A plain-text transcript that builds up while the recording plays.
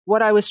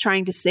what I was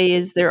trying to say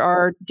is there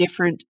are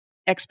different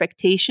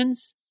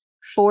expectations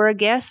for a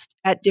guest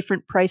at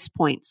different price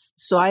points.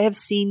 So I have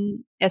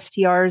seen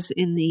STRs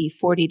in the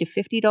 $40 to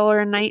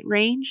 $50 a night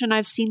range, and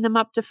I've seen them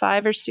up to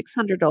 $500 or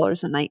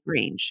 $600 a night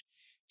range.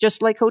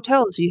 Just like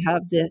hotels, you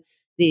have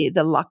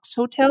the luxe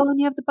hotel and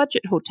you have the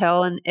budget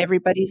hotel, and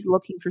everybody's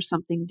looking for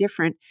something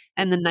different.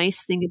 And the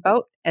nice thing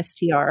about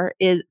STR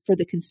is for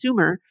the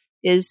consumer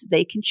is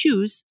they can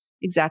choose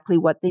exactly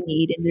what they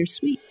need in their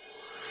suite.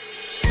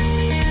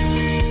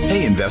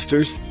 Hey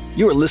investors,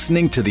 you are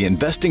listening to the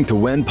Investing to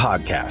Win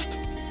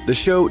podcast, the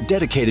show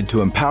dedicated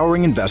to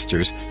empowering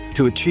investors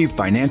to achieve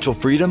financial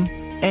freedom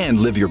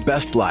and live your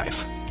best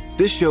life.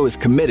 This show is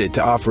committed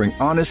to offering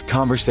honest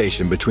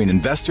conversation between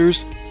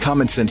investors,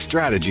 common sense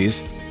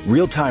strategies,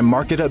 real-time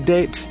market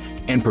updates,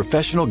 and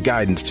professional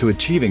guidance to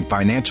achieving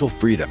financial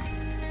freedom.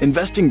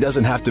 Investing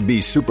doesn't have to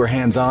be super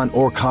hands-on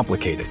or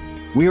complicated.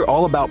 We are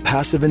all about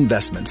passive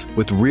investments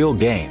with real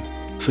gain,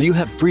 so you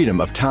have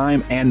freedom of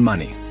time and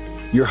money.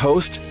 Your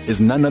host is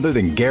none other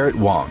than Garrett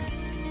Wong,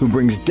 who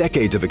brings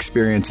decades of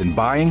experience in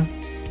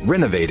buying,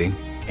 renovating,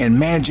 and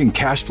managing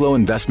cash flow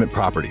investment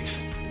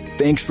properties.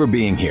 Thanks for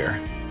being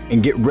here,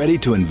 and get ready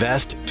to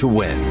invest to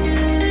win.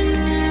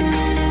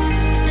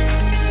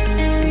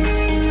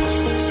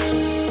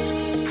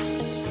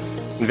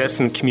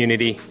 Investment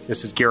community,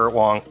 this is Garrett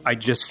Wong. I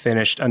just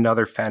finished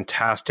another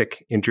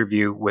fantastic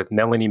interview with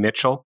Melanie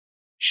Mitchell.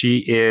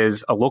 She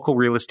is a local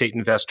real estate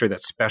investor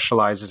that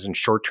specializes in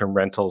short-term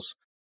rentals.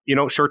 You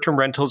know, short-term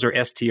rentals or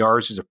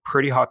STRs is a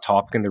pretty hot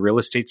topic in the real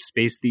estate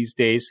space these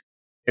days.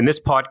 In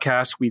this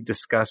podcast, we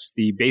discuss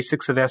the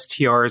basics of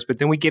STRs, but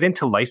then we get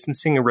into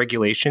licensing and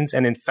regulations,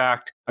 and in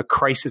fact, a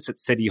crisis at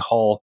City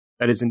Hall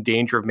that is in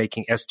danger of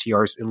making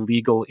STRs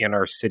illegal in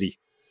our city.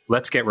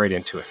 Let's get right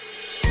into it.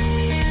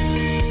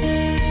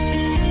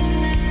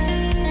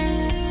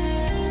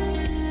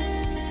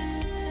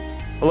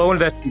 Hello,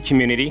 investing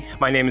community.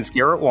 My name is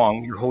Garrett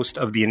Wong, your host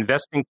of the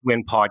Investing to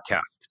Win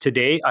podcast.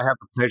 Today, I have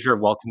the pleasure of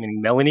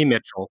welcoming Melanie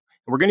Mitchell,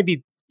 and we're going to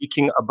be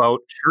speaking about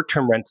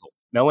short-term rentals.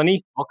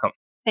 Melanie, welcome.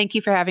 Thank you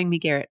for having me,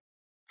 Garrett.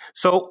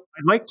 So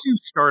I'd like to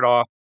start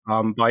off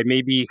by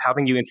maybe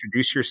having you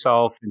introduce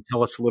yourself and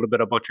tell us a little bit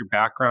about your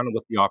background and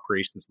what the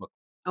operations look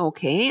like.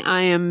 Okay,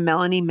 I am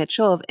Melanie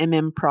Mitchell of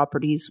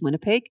Properties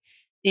Winnipeg,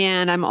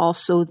 and I'm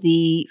also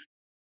the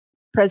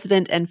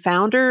president and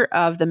founder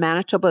of the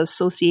Manitoba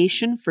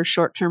Association for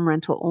Short-Term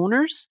Rental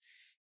Owners.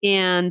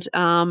 And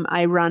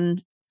I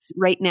run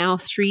right now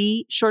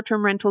 3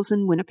 short-term rentals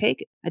in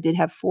Winnipeg. I did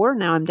have 4,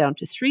 now I'm down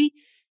to 3.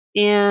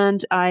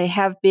 And I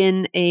have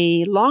been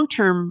a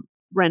long-term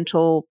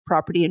rental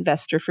property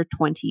investor for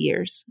 20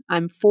 years.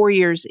 I'm 4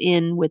 years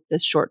in with the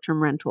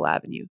short-term rental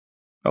avenue.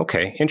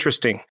 Okay,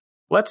 interesting.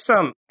 Let's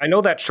I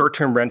know that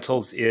short-term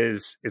rentals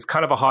is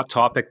kind of a hot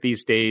topic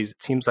these days.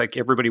 It seems like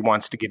everybody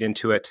wants to get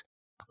into it.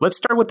 Let's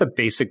start with the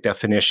basic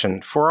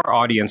definition. For our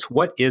audience,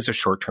 what is a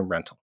short-term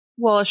rental?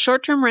 Well, a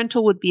short-term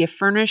rental would be a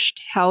furnished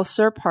house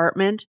or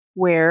apartment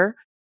where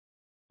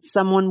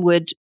someone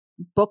would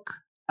book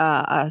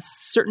a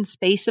certain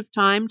space of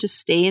time to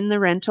stay in the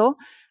rental.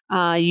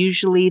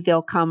 Usually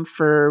they'll come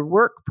for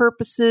work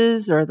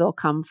purposes, or they'll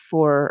come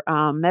for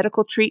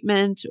medical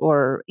treatment,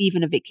 or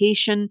even a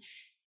vacation.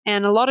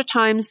 And a lot of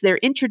times they're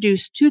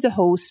introduced to the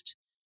host,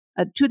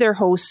 to their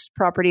host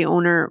property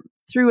owner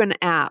through an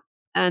app.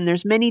 And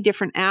there's many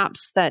different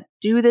apps that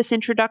do this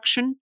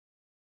introduction,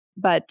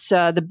 but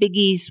the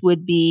biggies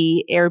would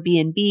be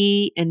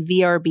Airbnb and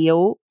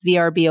VRBO.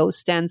 VRBO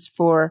stands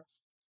for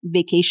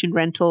Vacation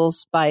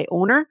Rentals by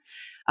Owner.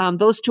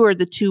 Those 2 are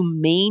the 2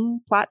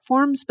 main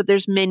platforms, but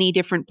there's many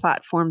different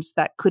platforms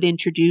that could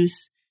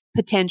introduce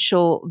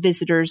potential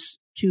visitors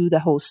to the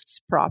host's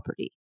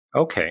property.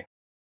 Okay.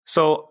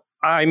 So,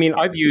 I mean,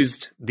 I've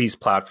used these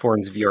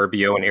platforms,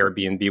 VRBO and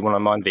Airbnb, when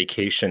I'm on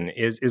vacation.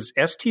 Is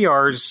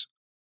STRs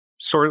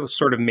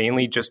sort of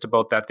mainly just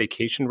about that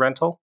vacation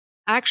rental?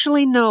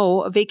 Actually,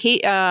 no.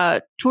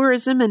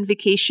 Tourism and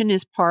vacation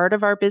is part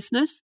of our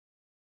business.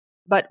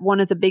 But one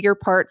of the bigger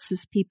parts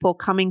is people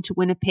coming to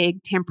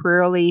Winnipeg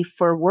temporarily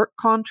for work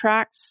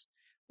contracts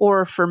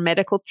or for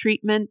medical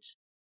treatment,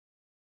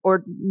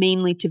 or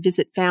mainly to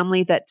visit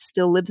family that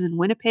still lives in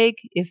Winnipeg.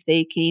 If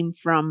they came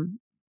from,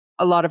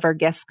 a lot of our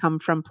guests come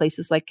from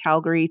places like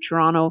Calgary,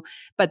 Toronto,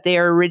 but they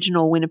are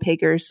original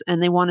Winnipeggers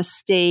and they want to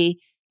stay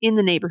in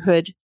the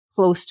neighborhood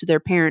close to their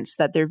parents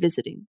that they're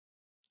visiting.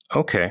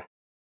 Okay.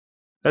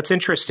 That's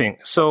interesting.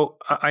 So,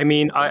 I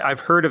mean, I've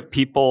heard of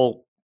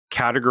people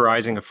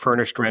categorizing a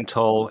furnished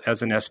rental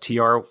as an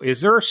STR.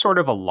 Is there sort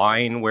of a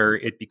line where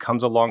it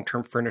becomes a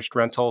long-term furnished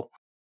rental?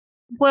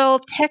 Well,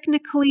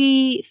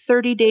 technically,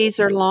 30 days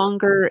or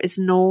longer is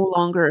no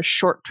longer a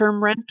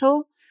short-term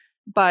rental,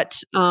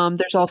 but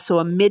there's also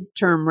a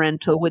mid-term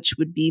rental, which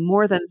would be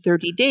more than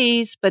 30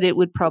 days, but it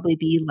would probably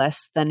be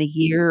less than a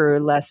year or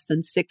less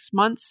than 6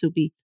 months. It would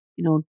be,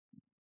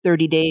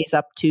 30 days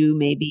up to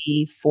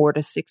maybe 4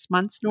 to 6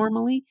 months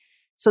normally.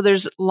 So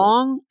there's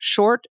long,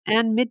 short,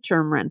 and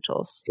midterm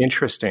rentals.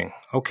 Interesting.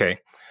 Okay.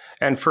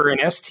 And for an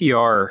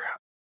STR,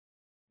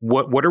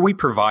 what are we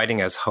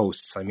providing as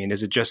hosts? I mean,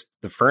 is it just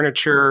the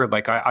furniture?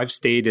 Like I've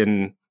stayed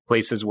in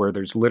places where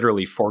there's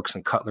literally forks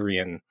and cutlery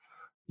and,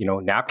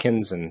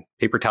 napkins and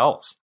paper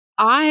towels.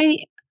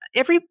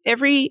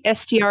 Every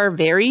STR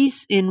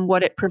varies in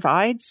what it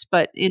provides,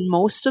 but in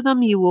most of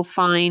them you will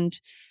find,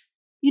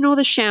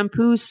 the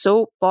shampoo,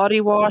 soap,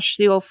 body wash.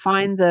 You'll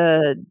find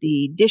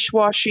the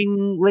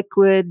dishwashing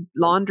liquid,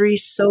 laundry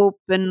soap,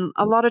 and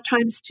a lot of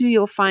times too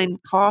you'll find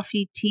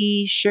coffee,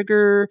 tea,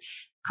 sugar,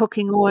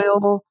 cooking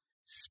oil,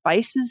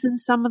 spices in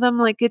some of them.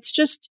 Like, it's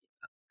just,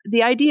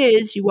 the idea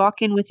is you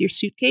walk in with your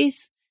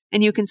suitcase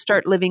and you can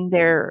start living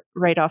there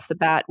right off the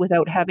bat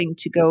without having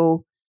to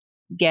go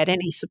get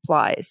any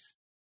supplies.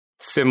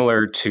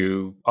 Similar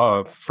to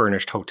a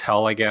furnished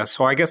hotel, I guess.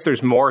 So I guess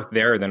there's more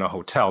there than a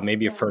hotel,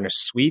 maybe a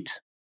furnished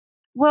suite.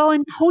 Well,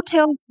 in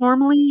hotels,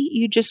 normally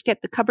you just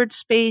get the cupboard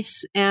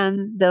space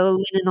and the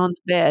linen on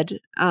the bed,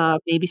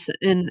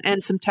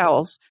 and some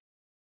towels.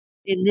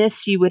 In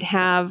this, you would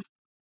have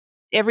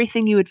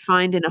everything you would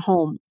find in a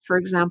home. For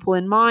example,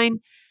 in mine,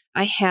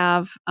 I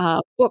have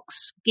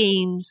books,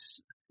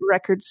 games,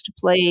 records to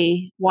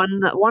play.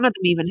 One of them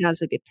even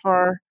has a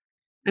guitar.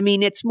 I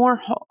mean, it's more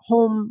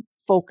home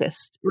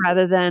focused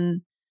rather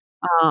than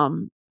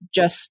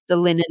just the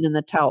linen and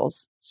the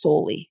towels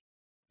solely.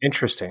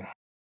 Interesting.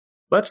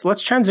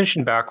 Let's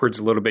transition backwards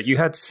a little bit. You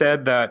had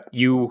said that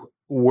you've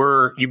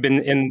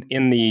been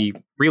in the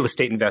real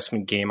estate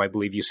investment game, I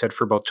believe you said,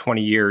 for about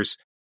 20 years,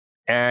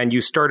 and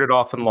you started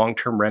off in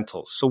long-term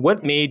rentals. So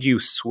what made you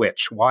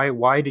switch?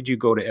 Why did you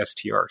go to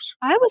STRs?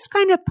 I was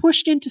kind of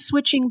pushed into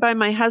switching by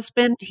my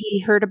husband. He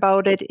heard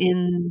about it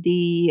in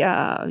the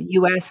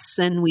US,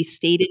 and we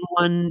stayed in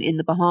one in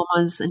the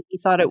Bahamas, and he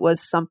thought it was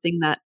something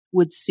that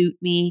would suit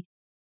me.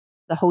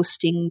 The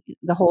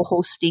whole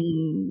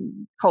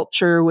hosting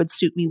culture would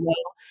suit me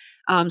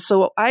well.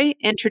 So I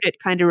entered it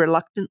kind of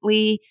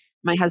reluctantly.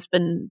 My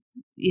husband,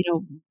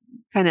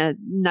 kind of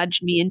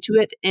nudged me into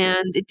it,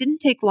 and it didn't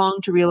take long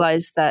to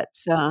realize that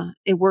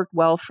it worked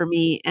well for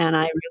me, and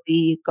I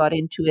really got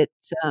into it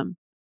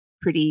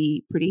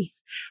pretty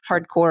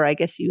hardcore, I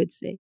guess you would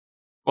say.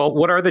 Well,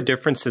 what are the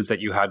differences that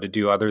you had to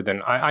do other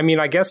than, I mean,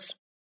 I guess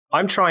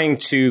I'm trying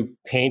to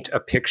paint a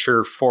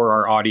picture for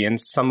our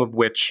audience, some of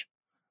which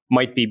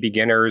might be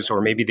beginners,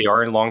 or maybe they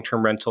are in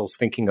long-term rentals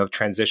thinking of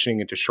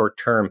transitioning into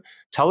short-term.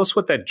 Tell us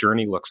what that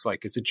journey looks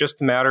like. Is it just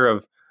a matter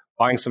of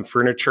buying some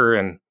furniture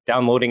and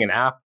downloading an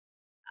app?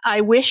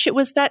 I wish it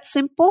was that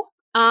simple.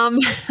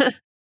 The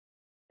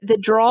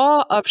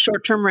draw of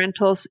short-term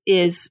rentals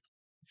is,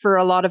 for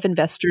a lot of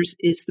investors,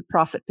 is the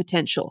profit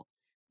potential.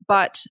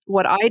 But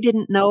what I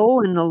didn't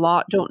know, and a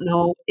lot don't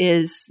know,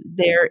 is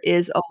there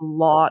is a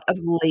lot of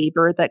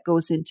labor that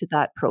goes into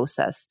that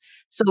process.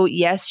 So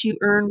yes, you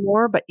earn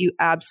more, but you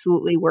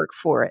absolutely work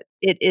for it.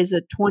 It is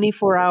a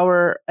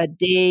 24-hour a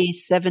day,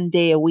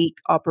 7-day a week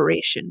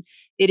operation.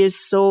 It is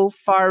so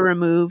far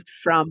removed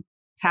from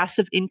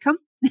passive income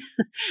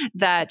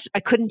that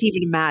I couldn't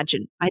even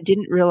imagine. I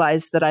didn't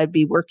realize that I'd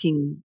be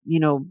working,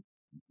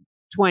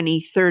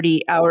 20,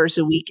 30 hours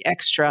a week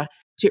extra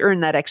to earn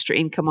that extra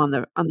income on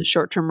the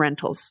short-term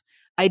rentals.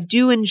 I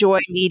do enjoy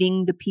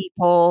meeting the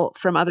people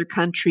from other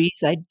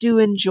countries. I do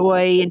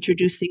enjoy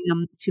introducing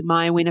them to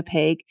my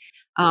Winnipeg.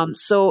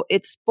 So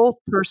it's both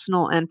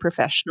personal and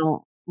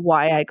professional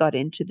why I got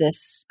into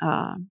this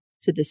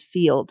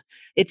field.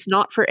 It's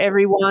not for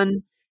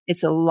everyone.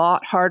 It's a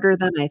lot harder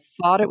than I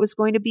thought it was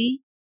going to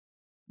be.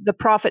 The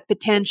profit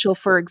potential,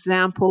 for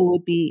example,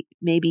 would be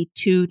maybe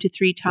 2 to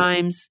 3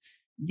 times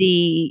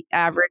the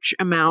average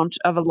amount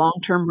of a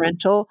long-term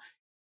rental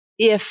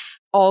if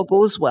all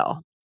goes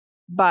well.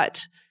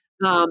 But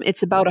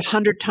it's about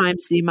 100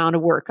 times the amount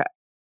of work,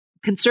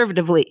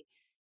 conservatively.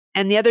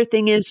 And the other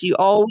thing is you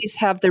always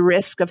have the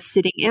risk of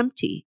sitting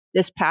empty.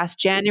 This past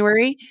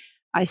January,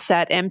 I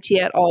sat empty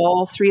at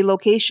all 3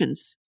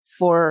 locations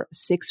for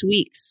 6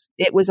 weeks.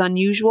 It was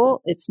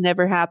unusual. It's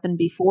never happened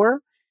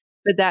before.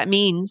 But that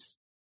means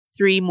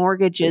 3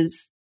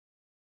 mortgages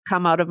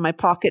come out of my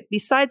pocket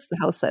besides the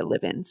house I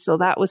live in. So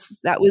that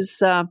was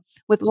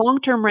with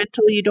long-term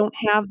rental, you don't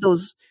have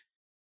those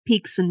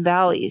peaks and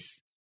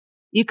valleys.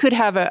 You could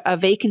have a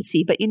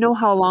vacancy, but you know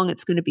how long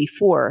it's going to be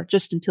for,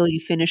 just until you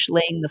finish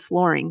laying the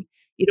flooring.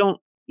 You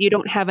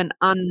don't have an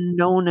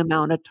unknown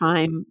amount of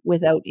time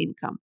without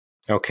income.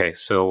 Okay,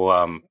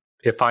 so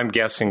if I'm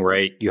guessing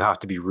right, you have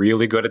to be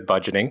really good at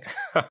budgeting.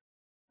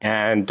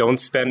 And don't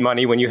spend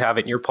money when you have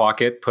it in your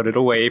pocket. Put it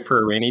away for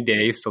a rainy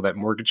day so that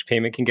mortgage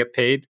payment can get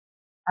paid.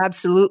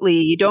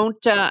 Absolutely. You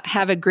don't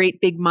have a great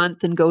big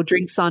month and go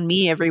drinks on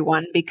me,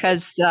 everyone,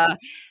 because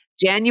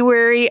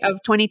January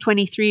of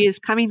 2023 is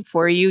coming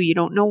for you. You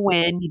don't know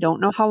when. You don't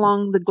know how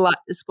long the glut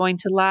is going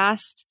to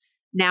last.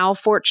 Now,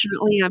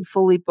 fortunately, I'm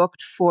fully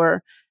booked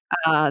for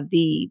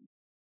the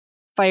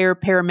fire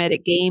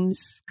paramedic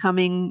games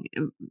coming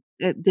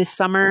this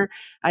summer.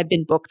 I've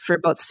been booked for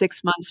about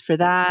 6 months for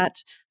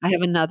that. I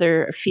have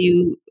a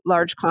few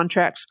large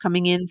contracts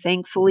coming in,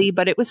 thankfully,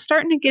 but it was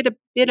starting to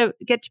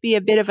get to be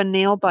a bit of a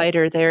nail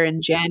biter there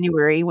in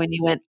January when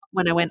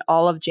I went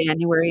all of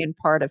January and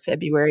part of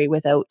February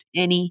without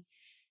any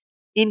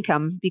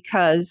income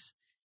because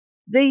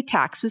the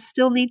taxes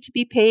still need to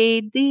be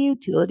paid, the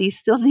utilities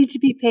still need to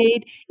be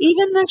paid,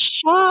 even the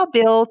Shaw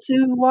bill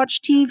to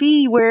watch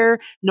TV where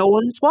no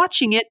one's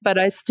watching it, but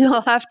I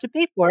still have to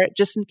pay for it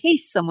just in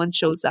case someone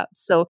shows up.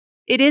 So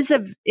it's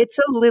a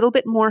little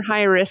bit more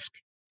high risk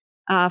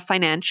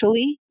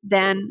financially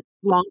than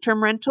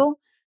long-term rental,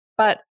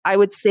 but I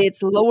would say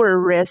it's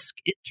lower risk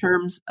in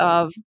terms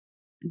of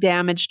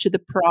damage to the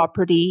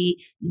property,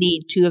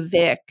 need to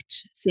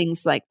evict,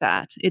 things like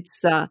that.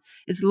 It's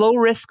low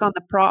risk on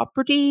the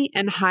property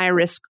and high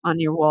risk on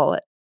your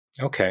wallet.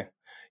 Okay.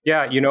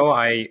 Yeah,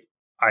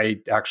 I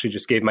actually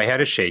just gave my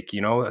head a shake.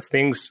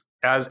 Things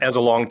as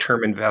a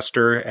long-term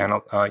investor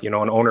and an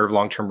owner of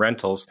long-term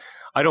rentals,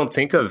 I don't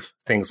think of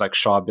things like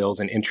Shaw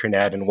bills and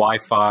internet and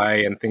Wi-Fi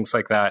and things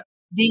like that.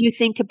 Do you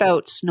think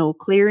about snow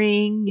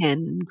clearing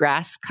and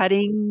grass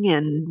cutting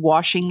and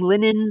washing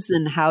linens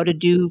and how to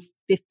do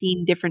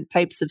 15 different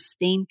types of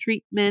stain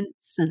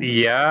treatments?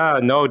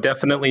 Yeah, no,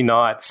 definitely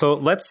not. So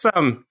let's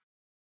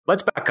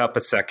back up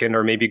a second,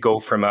 or maybe go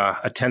from a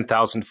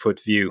 10,000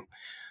 foot view.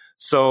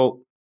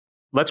 So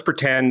let's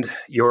pretend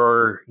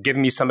you're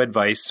giving me some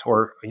advice,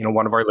 or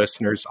one of our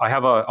listeners. I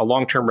have a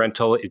long-term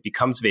rental. It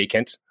becomes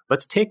vacant.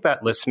 Let's take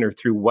that listener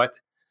through what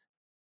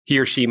he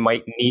or she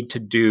might need to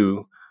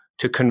do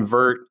to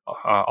convert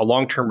a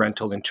long-term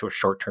rental into a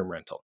short-term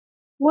rental.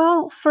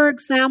 Well, for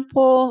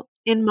example,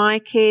 in my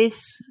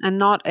case, and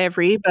not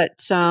every,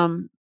 but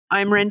I'm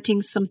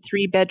renting some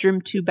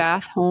 3-bedroom,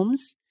 2-bath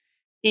homes,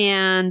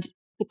 and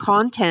the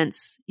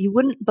contents, you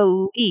wouldn't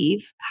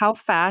believe how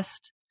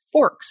fast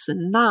forks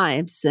and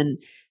knives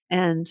and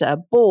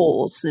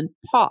bowls and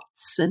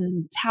pots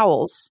and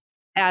towels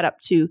add up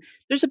to.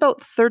 There's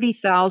about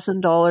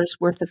 $30,000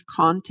 worth of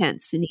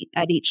contents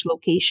at each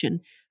location.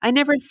 I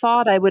never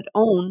thought I would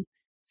own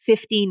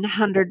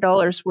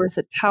 $1,500 worth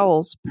of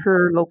towels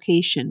per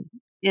location.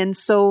 And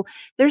so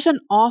there's an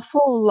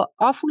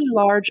awfully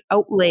large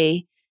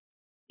outlay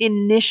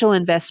initial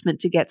investment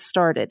to get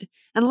started.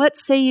 And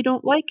let's say you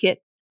don't like it.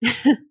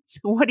 So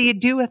what do you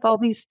do with all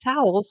these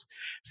towels?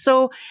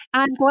 So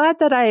I'm glad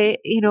that I,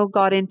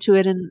 got into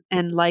it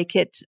and like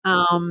it,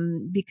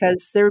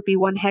 because there would be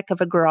one heck of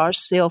a garage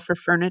sale for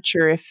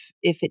furniture if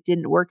it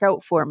didn't work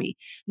out for me.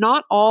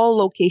 Not all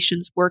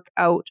locations work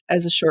out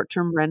as a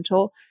short-term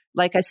rental.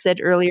 Like I said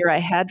earlier, I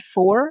had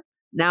 4.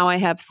 Now I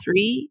have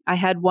 3. I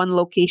had one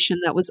location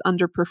that was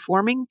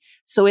underperforming,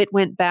 so it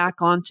went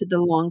back onto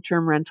the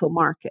long-term rental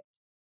market.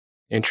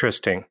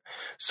 Interesting.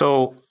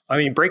 So,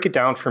 break it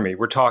down for me.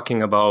 We're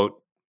talking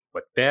about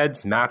what,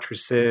 beds,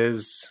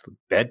 mattresses,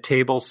 bed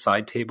tables,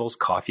 side tables,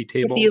 coffee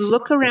tables? If you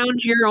look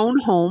around your own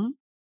home,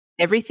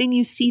 everything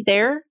you see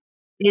there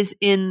is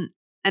in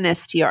an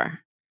STR.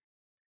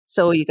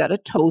 So you got a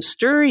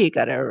toaster, you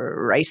got a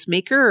rice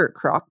maker or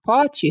crock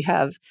pot, you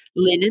have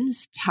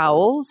linens,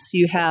 towels,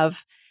 you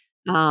have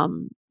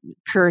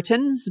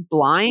curtains,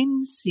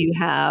 blinds,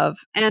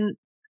 and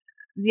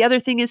the other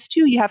thing is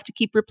too, you have to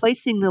keep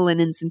replacing the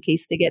linens in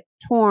case they get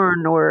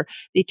torn or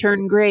they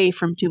turn gray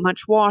from too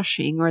much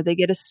washing or they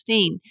get a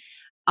stain.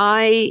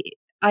 I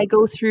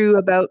go through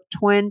about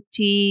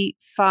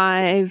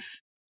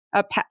 25,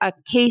 a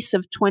case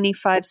of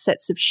 25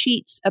 sets of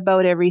sheets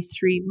about every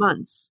 3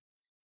 months.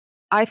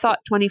 I thought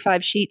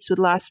 25 sheets would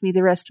last me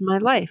the rest of my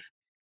life.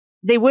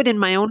 They would in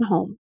my own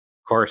home.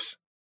 Of course.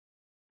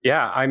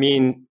 Yeah,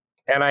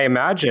 and I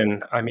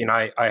imagine,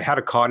 I had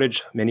a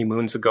cottage many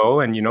moons ago,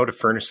 and to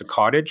furnish a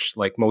cottage,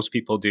 like most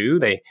people do,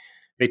 they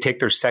take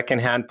their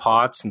secondhand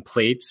pots and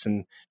plates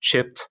and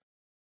chipped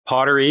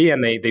pottery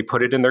and they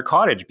put it in their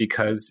cottage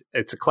because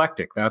it's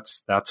eclectic.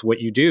 That's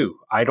what you do.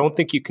 I don't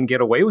think you can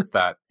get away with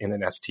that in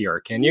an STR,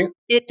 can you?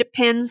 It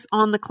depends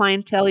on the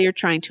clientele you're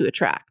trying to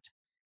attract,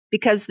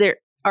 because there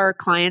are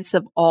clients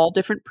of all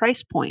different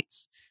price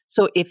points.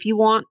 So if you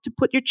want to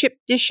put your chip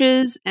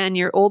dishes and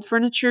your old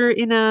furniture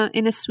in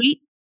a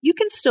suite, you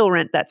can still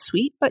rent that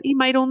suite, but you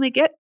might only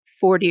get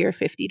 $40 or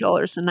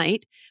 $50 a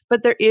night.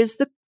 But there is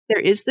the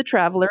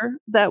traveler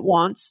that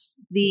wants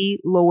the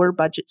lower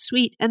budget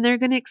suite, and they're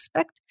going to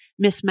expect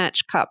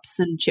mismatched cups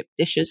and chip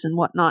dishes and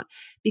whatnot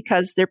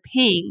because they're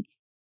paying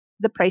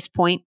the price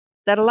point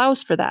that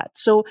allows for that.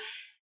 So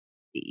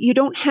you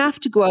don't have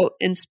to go out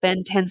and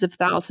spend tens of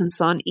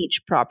thousands on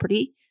each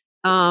property.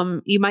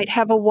 You might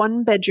have a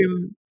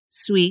 1-bedroom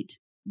suite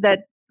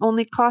that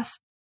only costs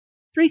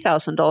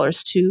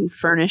 $3,000 to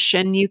furnish,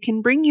 and you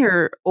can bring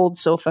your old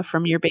sofa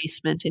from your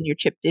basement and your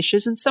chip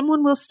dishes, and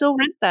someone will still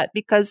rent that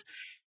because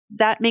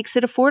that makes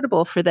it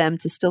affordable for them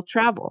to still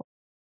travel.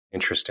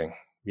 Interesting.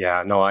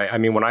 Yeah, no, I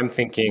mean, when I'm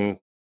thinking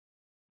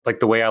like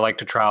the way I like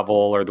to travel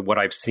or what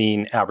I've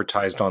seen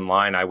advertised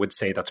online, I would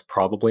say that's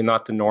probably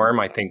not the norm.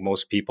 I think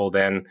most people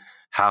then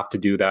have to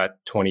do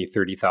that $20,000,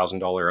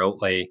 $30,000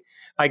 outlay.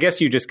 I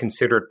guess you just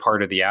consider it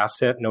part of the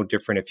asset, no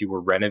different if you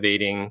were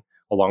renovating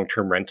a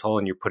long-term rental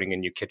and you're putting in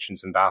new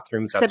kitchens and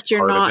bathrooms. Except that's you're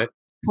part not of it.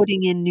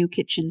 Putting in new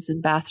kitchens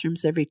and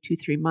bathrooms every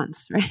 2-3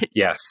 months, right?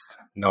 Yes.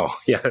 No.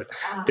 Yeah,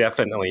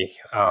 definitely.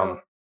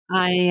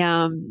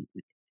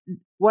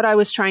 What I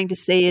was trying to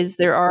say is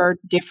there are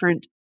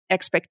different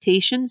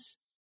expectations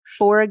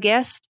for a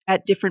guest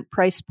at different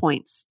price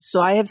points.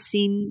 So I have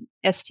seen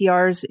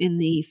STRs in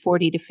the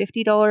 $40 to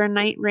 $50 a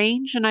night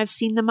range, and I've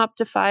seen them up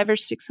to $500 or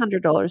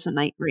 $600 a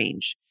night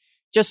range.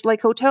 Just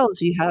like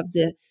hotels, you have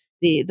the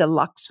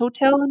luxe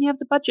hotel and you have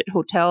the budget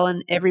hotel,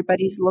 and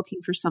everybody's looking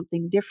for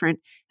something different.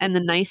 And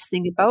the nice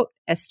thing about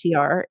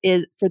STR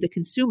is for the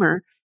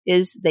consumer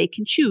is they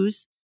can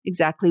choose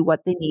exactly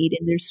what they need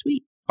in their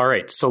suite. All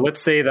right. So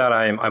let's say that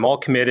I'm all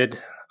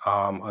committed.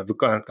 I've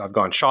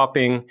gone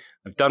shopping.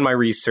 I've done my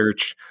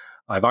research.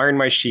 I've ironed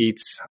my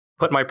sheets,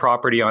 put my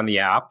property on the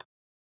app.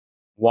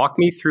 Walk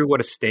me through what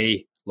a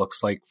stay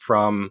looks like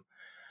from,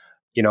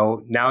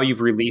 now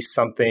you've released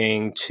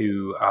something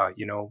to,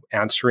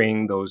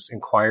 answering those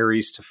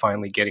inquiries to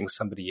finally getting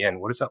somebody in.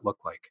 What does that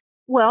look like?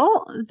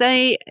 Well,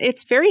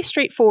 it's very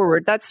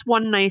straightforward. That's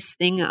one nice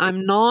thing.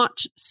 I'm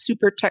not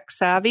super tech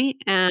savvy,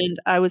 and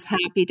I was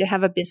happy to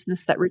have a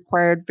business that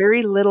required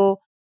very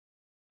little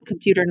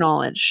computer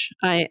knowledge.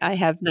 I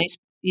have nice,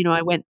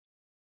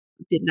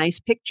 did nice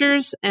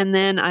pictures, and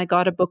then I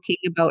got a booking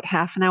about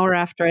half an hour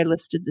after I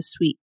listed the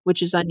suite,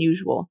 which is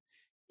unusual.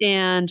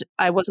 And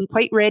I wasn't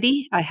quite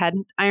ready. I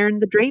hadn't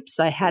ironed the drapes.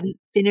 I hadn't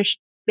finished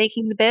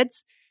making the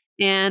beds.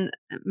 And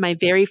my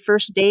very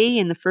first day,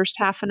 in the first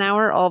half an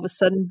hour, all of a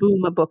sudden,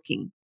 boom, a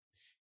booking.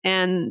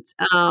 And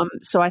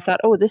so I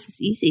thought, oh, this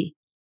is easy.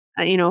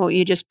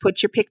 You just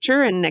put your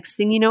picture, and next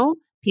thing you know,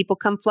 people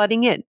come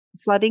flooding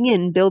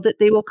in, build it,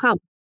 they will come.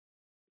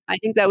 I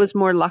think that was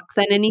more luck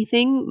than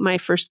anything. My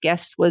first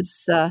guest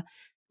was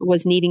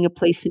needing a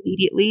place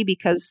immediately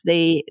because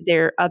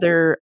their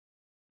other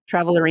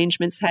travel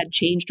arrangements had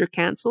changed or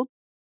canceled.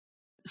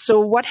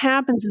 So what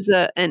happens is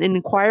an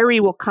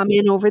inquiry will come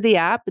in over the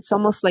app. It's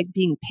almost like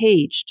being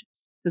paged,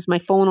 because my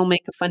phone will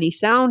make a funny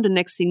sound, and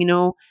next thing you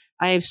know,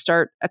 I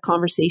start a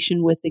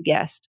conversation with the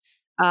guest,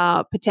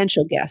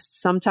 potential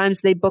guests.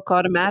 Sometimes they book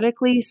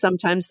automatically.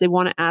 Sometimes they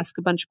want to ask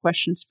a bunch of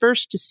questions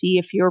first to see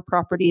if your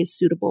property is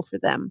suitable for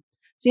them.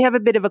 So you have a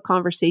bit of a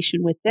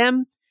conversation with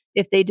them.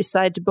 If they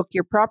decide to book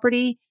your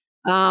property,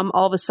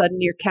 all of a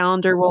sudden your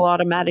calendar will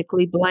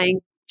automatically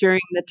blank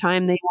during the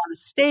time they want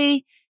to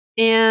stay.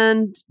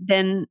 And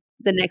then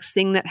the next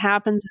thing that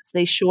happens is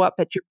they show up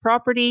at your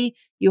property,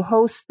 you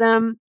host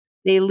them,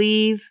 they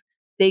leave,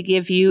 they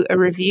give you a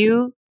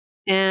review,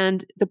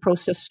 and the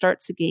process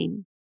starts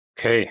again.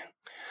 Okay.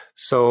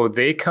 So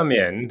they come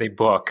in, they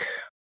book.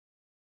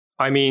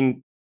 I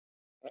mean,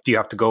 do you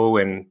have to go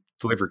and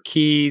deliver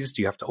keys?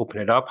 Do you have to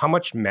open it up? How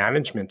much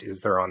management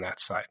is there on that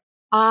side?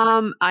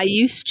 I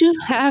used to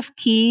have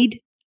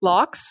keyed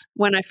locks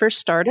when I first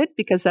started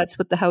because that's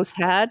what the house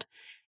had.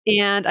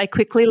 And I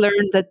quickly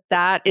learned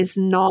that is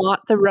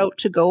not the route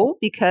to go,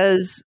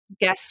 because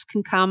guests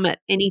can come at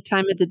any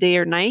time of the day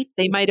or night.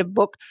 They might have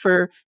booked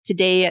for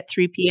today at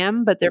 3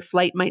 p.m., but their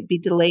flight might be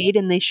delayed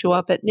and they show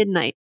up at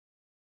midnight.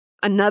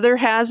 Another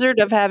hazard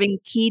of having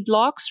keyed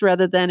locks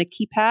rather than a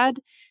keypad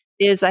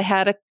is I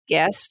had a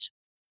guest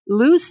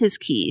lose his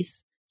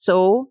keys.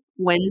 So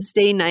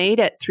Wednesday night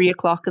at 3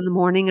 o'clock in the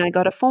morning, I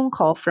got a phone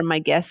call from my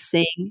guest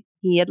saying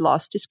he had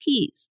lost his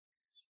keys.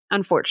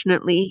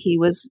 Unfortunately, he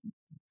was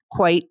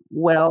quite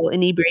well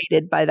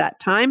inebriated by that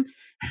time.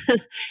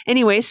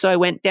 Anyway, so I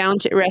went down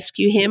to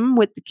rescue him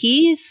with the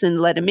keys and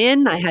let him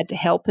in. I had to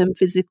help him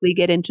physically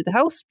get into the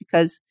house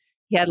because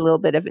he had a little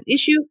bit of an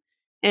issue.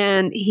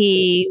 And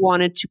he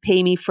wanted to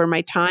pay me for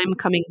my time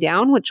coming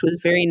down, which was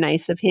very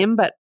nice of him.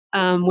 But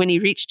when he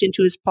reached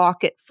into his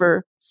pocket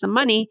for some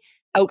money,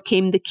 out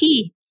came the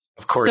key.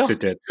 Of course it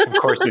did. Of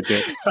course it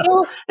did.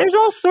 So there's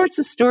all sorts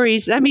of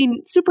stories. I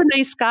mean, super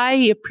nice guy.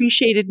 He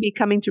appreciated me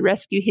coming to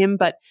rescue him.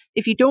 But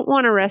if you don't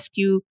want to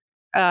rescue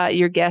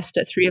your guest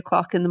at 3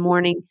 o'clock in the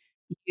morning,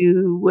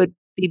 you would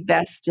be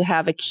best to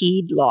have a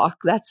keyed lock.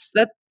 That's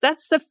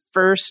the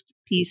first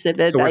piece of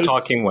advice. So we're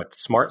talking what,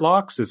 smart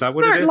locks? Is that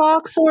what it is? Smart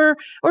locks,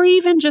 or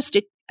even just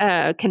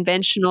a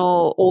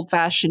conventional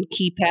old-fashioned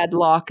keypad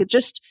lock,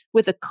 just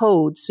with a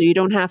code, so you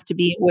don't have to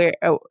be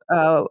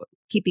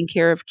keeping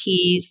care of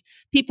keys.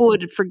 People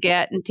would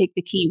forget and take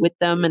the key with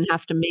them and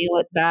have to mail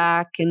it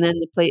back, and then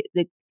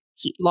the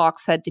key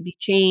locks had to be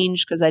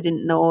changed because I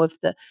didn't know if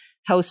the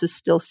house is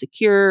still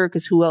secure,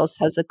 because who else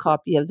has a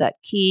copy of that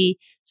key.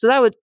 So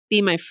that would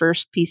be my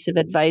first piece of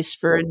advice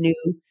for a new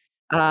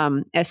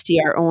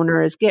STR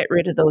owner, is get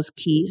rid of those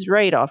keys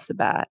right off the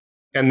bat.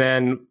 And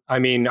then, I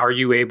mean, are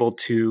you able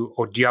to,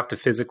 or do you have to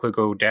physically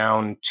go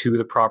down to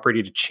the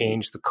property to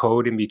change the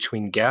code in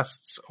between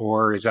guests,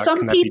 or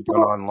can that be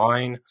done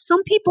online?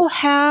 Some people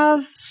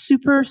have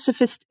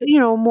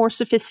more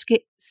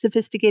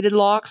sophisticated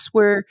locks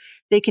where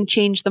they can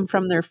change them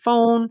from their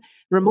phone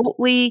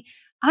remotely.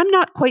 I'm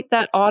not quite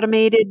that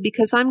automated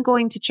because I'm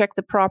going to check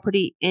the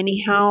property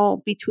anyhow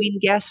between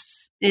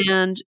guests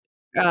and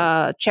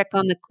check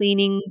on the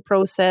cleaning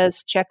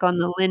process, check on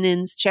the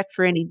linens, check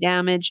for any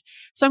damage.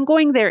 So I'm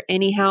going there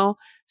anyhow.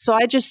 So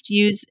I just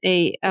use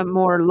a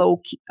more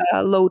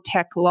low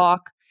tech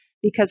lock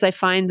because I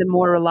find them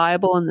more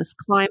reliable in this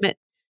climate.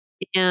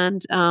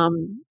 And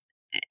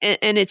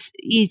and it's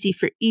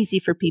easy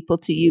for people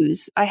to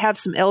use. I have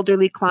some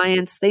elderly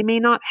clients. They may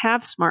not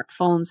have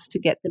smartphones to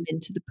get them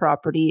into the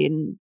property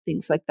and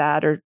things like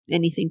that, or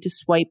anything to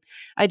swipe.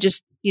 I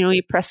just,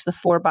 you press the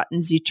 4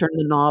 buttons, you turn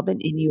the knob,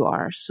 and in you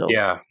are. So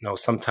yeah, no,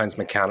 sometimes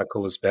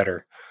mechanical is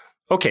better.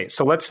 Okay,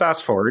 so let's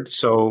fast forward.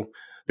 So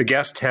the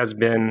guest has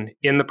been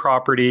in the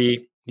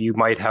property. You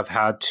might have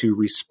had to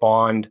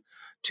respond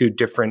to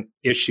different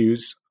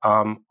issues.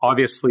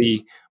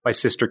 Obviously, my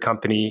sister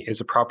company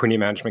is a property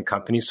management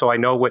company, so I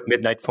know what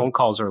midnight phone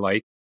calls are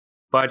like.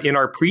 But in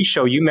our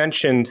pre-show, you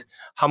mentioned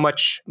how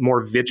much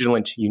more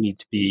vigilant you need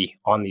to be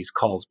on these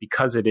calls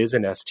because it is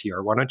an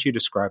STR. Why don't you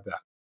describe that?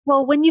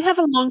 Well, when you have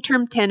a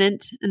long-term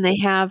tenant and they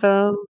have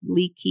a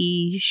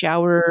leaky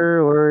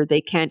shower or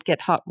they can't get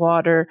hot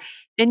water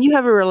and you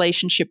have a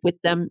relationship with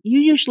them,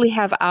 you usually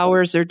have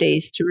hours or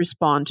days to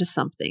respond to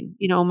something.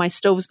 My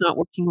stove's not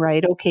working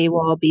right. Okay,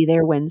 well, I'll be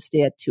there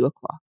Wednesday at 2:00.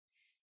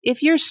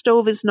 If your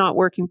stove is not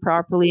working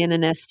properly in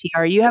an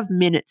STR, you have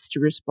minutes to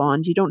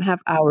respond. You don't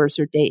have hours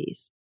or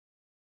days.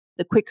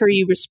 The quicker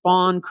you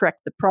respond,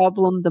 correct the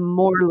problem, the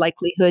more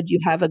likelihood you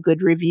have a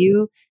good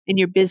review. And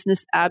your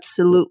business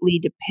absolutely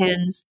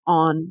depends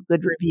on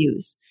good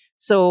reviews.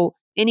 So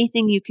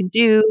anything you can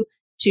do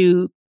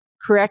to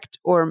correct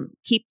or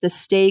keep the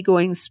stay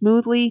going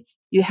smoothly,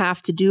 you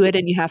have to do it,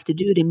 and you have to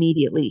do it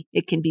immediately.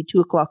 It can be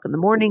 2:00 in the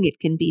morning. It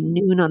can be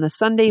noon on a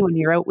Sunday when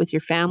you're out with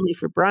your family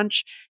for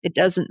brunch. It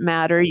doesn't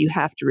matter. You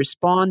have to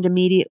respond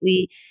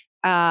immediately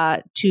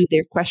to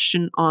their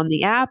question on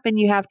the app, and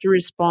you have to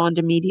respond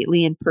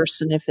immediately in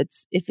person if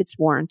it's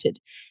warranted.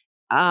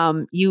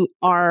 You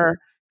are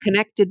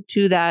connected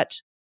to that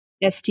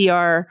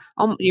STR.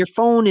 Your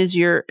phone is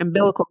your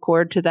umbilical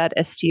cord to that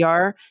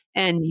STR,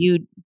 and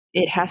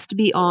it has to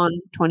be on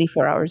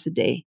 24 hours a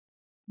day.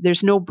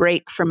 There's no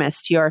break from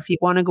STR. If you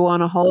want to go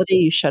on a holiday,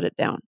 you shut it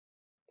down.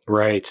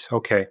 Right.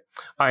 Okay.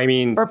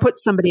 Or put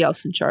somebody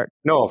else in charge.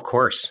 No, of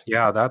course.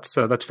 Yeah, that's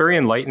very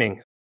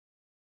enlightening.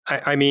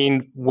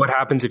 What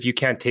happens if you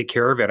can't take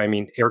care of it?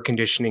 Air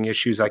conditioning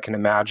issues, I can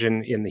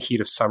imagine in the heat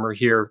of summer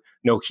here,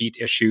 no heat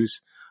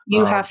issues.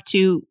 You have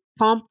to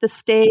comp the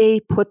stay,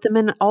 put them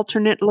in an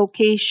alternate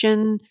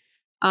location.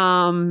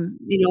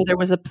 There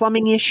was a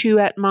plumbing issue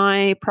at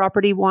my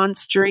property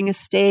once during a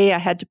stay. I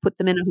had to put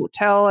them in a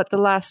hotel at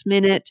the last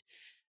minute.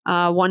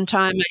 One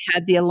time I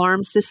had the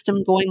alarm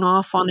system going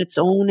off on its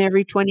own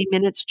every 20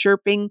 minutes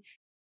chirping.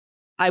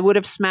 I would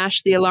have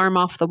smashed the alarm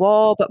off the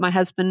wall, but my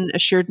husband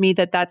assured me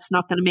that that's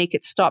not going to make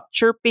it stop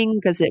chirping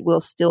because it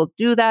will still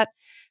do that.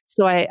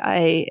 So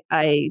I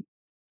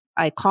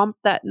comped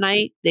that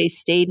night. They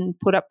stayed and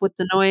put up with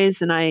the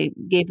noise, and I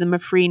gave them a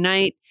free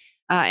night.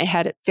 I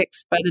had it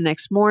fixed by the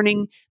next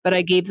morning, but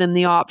I gave them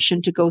the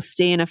option to go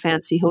stay in a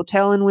fancy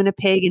hotel in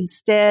Winnipeg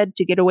instead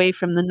to get away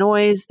from the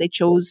noise.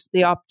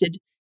 They opted,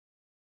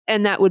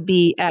 and that would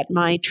be at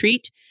my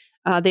treat.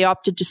 They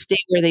opted to stay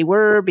where they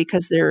were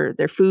because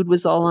their food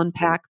was all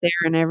unpacked there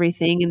and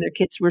everything, and their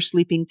kids were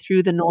sleeping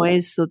through the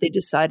noise, so they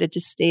decided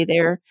to stay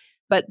there.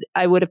 But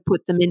I would have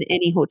put them in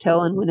any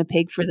hotel in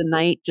Winnipeg for the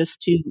night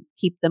just to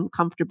keep them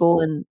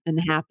comfortable and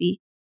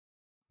happy.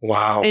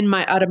 Wow.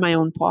 Out of my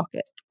own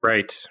pocket.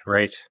 Right.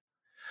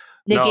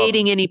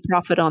 Negating any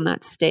profit on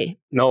that stay.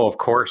 No, of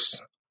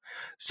course.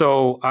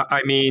 So,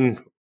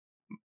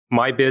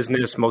 my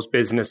business, most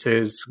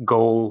businesses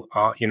go,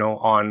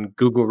 on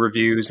Google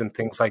reviews and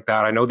things like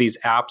that. I know these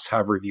apps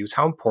have reviews.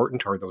 How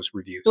important are those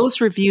reviews? Those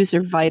reviews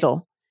are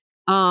vital.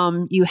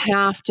 You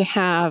have to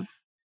have,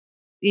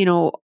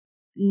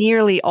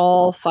 nearly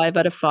all 5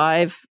 out of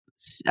 5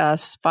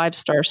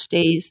 5-star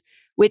stays,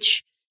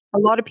 which a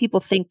lot of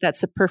people think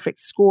that's a perfect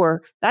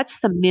score.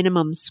 That's the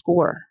minimum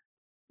score.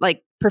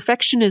 Like,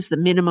 perfection is the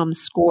minimum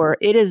score.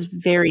 It is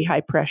very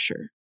high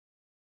pressure.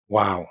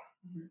 Wow.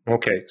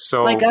 Okay.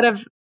 So, like, out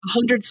of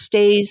 100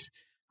 stays,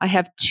 I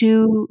have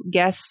 2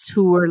 guests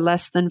who were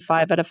less than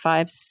 5 out of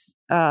 5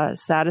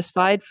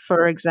 satisfied,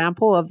 for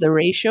example, of the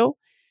ratio.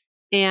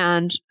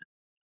 And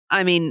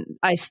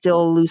I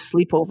still lose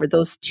sleep over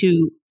those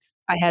 2.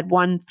 I had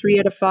 1 3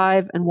 out of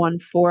 5 and 1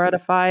 4 out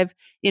of 5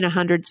 in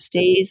 100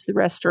 stays. The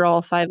rest are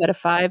all 5 out of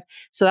 5.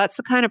 So that's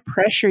the kind of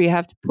pressure you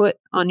have to put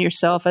on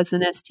yourself as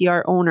an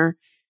STR owner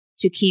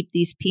to keep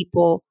these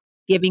people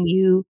giving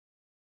you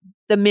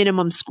the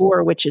minimum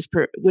score, which is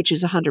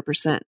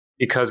 100%.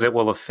 Because it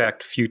will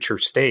affect future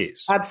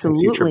stays.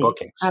 Absolutely. And future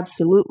bookings.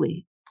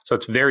 Absolutely. So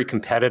it's very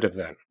competitive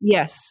then.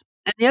 Yes.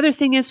 And the other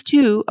thing is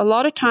too, a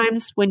lot of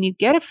times when you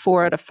get a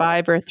 4 out of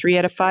 5 or a 3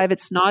 out of 5,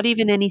 it's not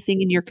even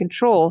anything in your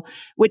control,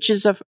 which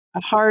is a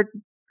hard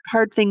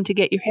thing to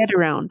get your head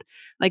around.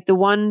 Like the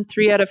 1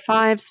 3 out of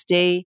 5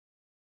 stay,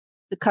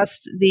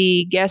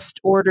 the guest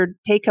ordered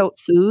takeout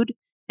food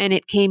and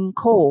it came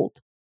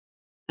cold.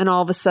 And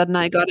all of a sudden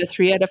I got a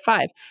 3 out of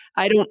 5.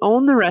 I don't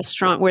own the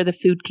restaurant where the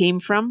food came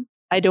from.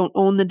 I don't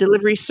own the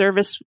delivery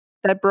service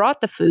that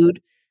brought the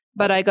food,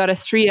 but I got a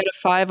 3 out of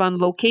 5 on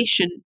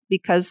location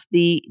because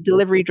the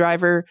delivery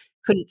driver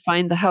couldn't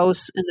find the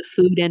house and the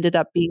food ended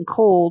up being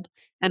cold.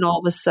 And all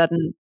of a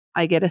sudden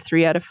I get a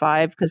 3 out of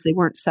 5 because they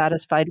weren't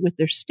satisfied with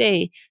their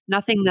stay.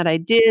 Nothing that I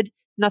did,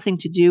 nothing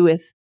to do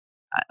with,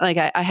 like,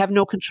 I have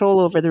no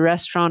control over the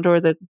restaurant or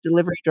the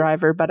delivery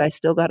driver, but I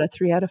still got a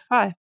 3 out of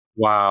 5.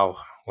 Wow.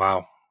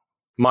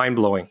 Mind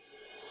blowing.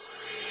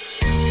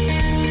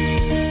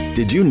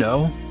 Did you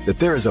know that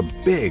there is a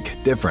big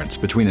difference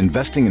between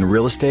investing in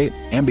real estate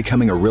and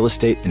becoming a real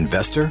estate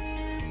investor?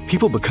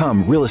 People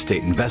become real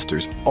estate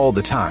investors all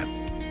the time.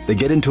 They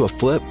get into a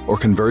flip or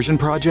conversion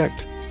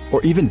project,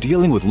 or even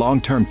dealing with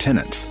long-term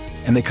tenants,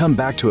 and they come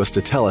back to us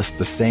to tell us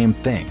the same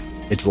thing.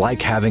 It's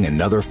like having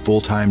another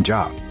full-time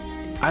job.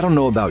 I don't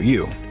know about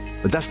you,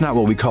 but that's not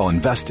what we call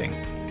investing.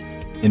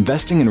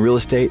 Investing in real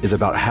estate is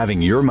about having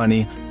your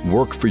money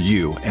work for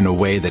you in a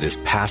way that is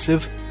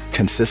passive,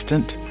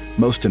 consistent,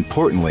 most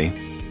importantly,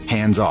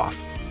 hands-off.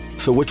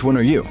 So which one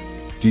are you?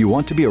 Do you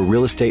want to be a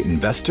real estate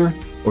investor,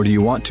 or do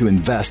you want to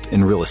invest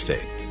in real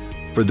estate?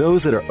 For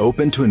those that are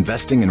open to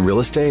investing in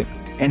real estate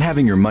and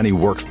having your money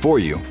work for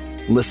you,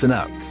 listen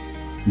up.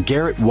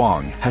 Garrett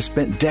Wong has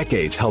spent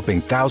decades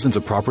helping thousands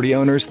of property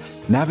owners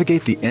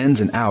navigate the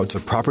ins and outs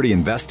of property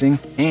investing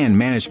and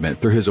management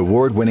through his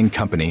award-winning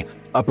company,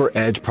 Upper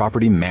Edge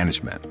Property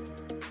Management.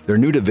 Their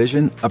new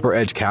division, Upper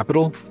Edge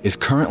Capital, is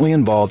currently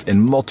involved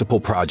in multiple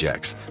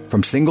projects,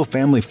 from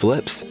single-family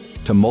flips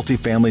to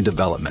multifamily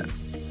development.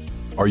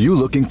 Are you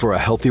looking for a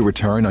healthy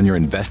return on your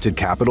invested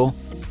capital,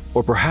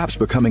 or perhaps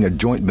becoming a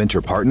joint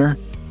venture partner?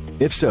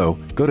 If so,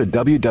 go to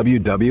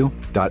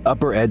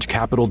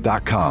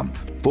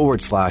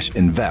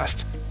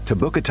www.upperedgecapital.com/invest to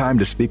book a time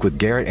to speak with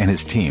Garrett and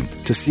his team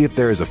to see if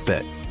there is a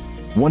fit.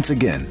 Once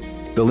again,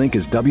 the link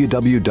is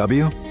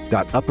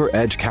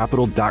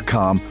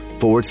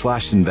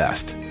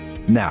www.upperedgecapital.com/invest.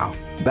 Now,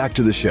 back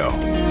to the show.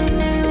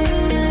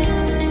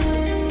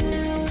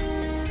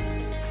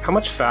 How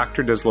much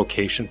factor does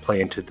location play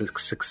into the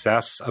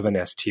success of an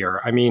STR?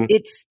 I mean,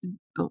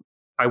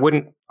 I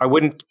wouldn't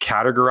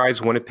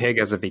categorize Winnipeg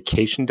as a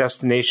vacation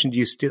destination.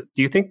 Do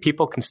you think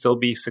people can still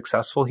be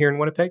successful here in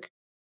Winnipeg?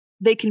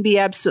 They can be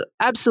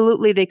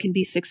absolutely. They can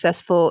be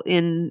successful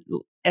in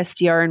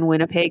STR in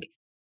Winnipeg.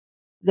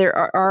 There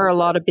are a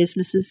lot of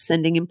businesses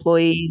sending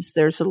employees.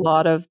 There's a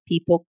lot of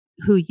people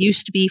who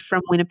used to be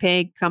from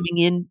Winnipeg coming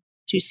in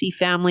to see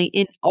family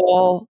in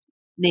all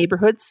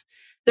neighborhoods.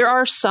 There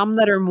are some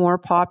that are more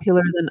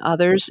popular than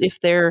others if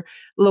they're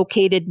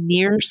located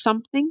near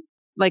something,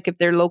 like if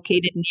they're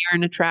located near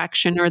an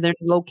attraction, or they're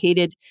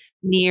located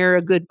near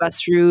a good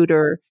bus route,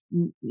 or,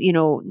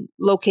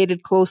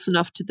 located close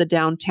enough to the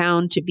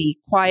downtown to be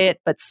quiet,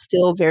 but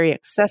still very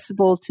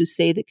accessible to,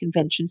 say, the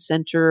convention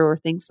center or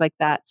things like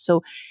that.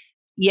 So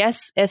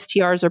yes,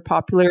 STRs are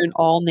popular in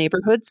all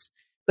neighborhoods,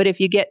 but if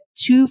you get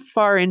too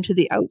far into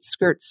the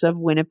outskirts of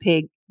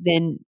Winnipeg,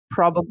 then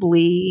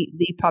probably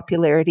the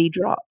popularity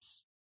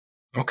drops.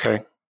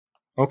 Okay,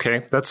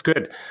 that's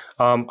good.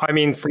 I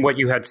mean, from what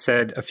you had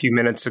said a few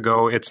minutes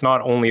ago, it's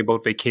not only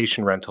about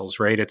vacation rentals,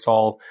 right? It's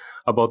all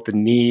about the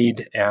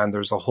need, and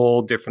there's a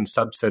whole different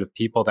subset of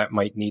people that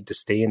might need to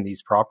stay in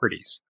these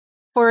properties.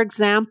 For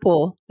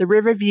example, the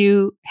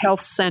Riverview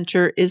Health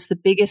Center is the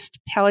biggest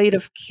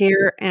palliative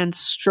care and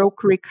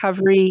stroke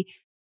recovery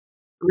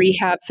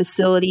rehab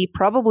facility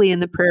probably in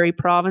the Prairie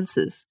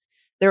provinces.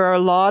 There are a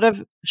lot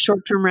of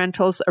short-term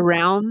rentals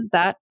around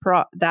that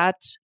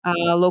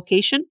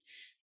location.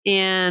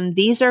 And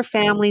these are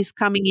families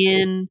coming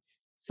in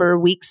for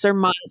weeks or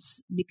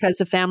months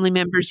because a family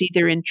member's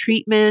either in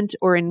treatment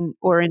or in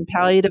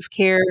palliative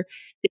care.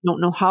 They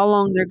don't know how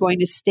long they're going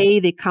to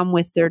stay. They come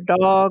with their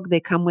dog. They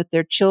come with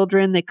their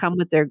children. They come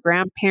with their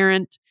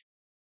grandparent.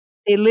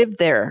 They live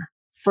there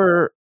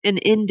for an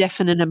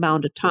indefinite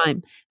amount of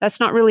time. That's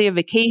not really a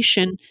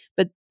vacation,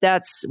 but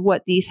that's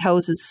what these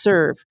houses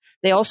serve.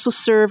 They also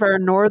serve our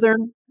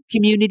northern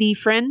community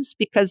friends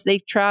because they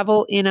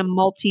travel in a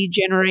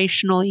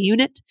multi-generational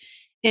unit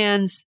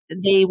and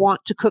they want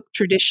to cook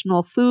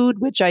traditional food,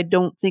 which I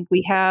don't think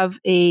we have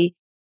a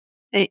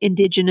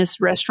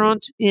Indigenous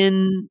restaurant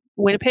in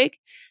Winnipeg.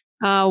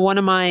 One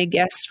of my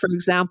guests, for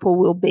example,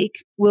 will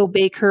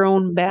bake her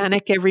own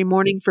bannock every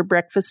morning for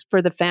breakfast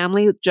for the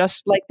family,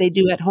 just like they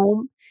do at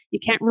home. You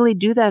can't really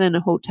do that in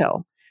a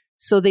hotel.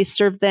 So they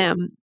serve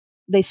them.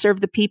 They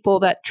serve the people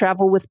that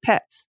travel with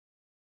pets.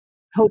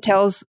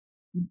 Hotels,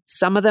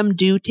 some of them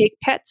do take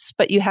pets,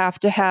 but you have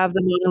to have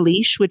them on a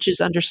leash, which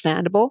is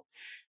understandable.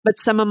 But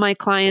some of my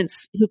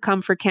clients who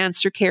come for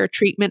cancer care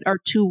treatment are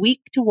too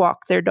weak to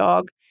walk their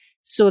dog,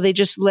 so they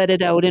just let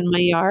it out in my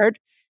yard.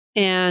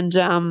 And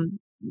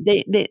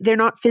they're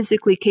not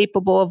physically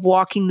capable of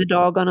walking the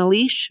dog on a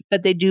leash,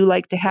 but they do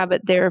like to have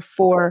it there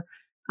for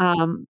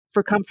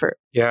comfort.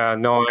 Yeah,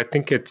 no, I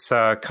think it's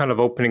kind of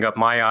opening up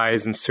my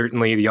eyes and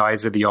certainly the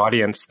eyes of the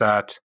audience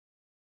that,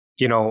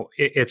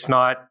 it's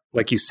not,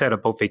 like you said,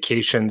 about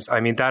vacations. I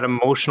mean, that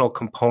emotional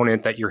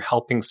component that you're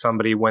helping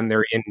somebody when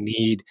they're in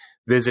need,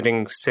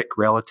 visiting sick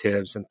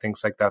relatives and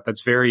things like that.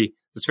 It's very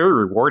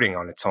rewarding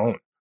on its own.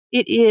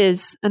 It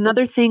is.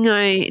 Another thing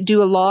I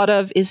do a lot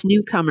of is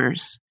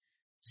newcomers.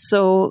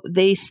 So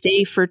they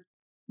stay for,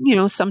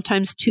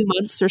 sometimes 2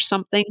 months or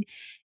something,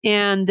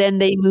 and then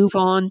they move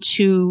on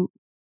to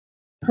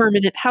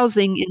permanent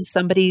housing in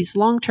somebody's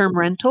long-term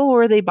rental,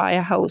 or they buy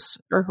a house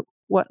or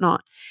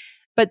whatnot.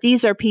 But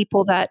these are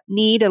people that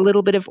need a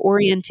little bit of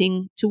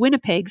orienting to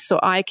Winnipeg. So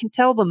I can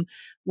tell them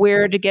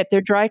where to get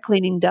their dry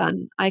cleaning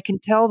done. I can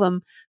tell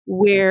them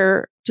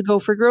where to go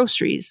for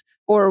groceries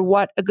or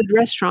what a good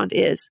restaurant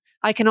is.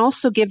 I can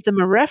also give them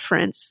a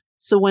reference.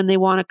 So when they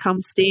want to come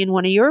stay in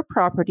one of your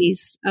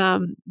properties,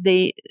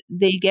 they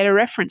get a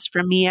reference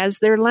from me as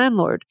their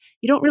landlord.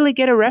 You don't really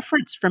get a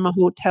reference from a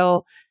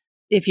hotel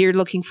if you're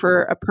looking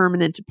for a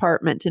permanent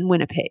apartment in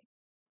Winnipeg.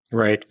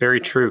 Right. Very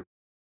true.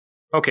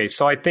 Okay.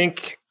 So I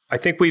think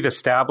we've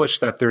established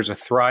that there's a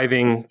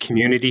thriving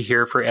community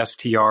here for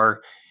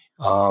STR.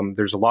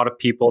 There's a lot of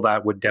people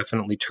that would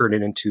definitely turn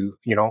it into,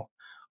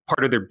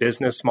 part of their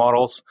business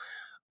models.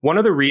 One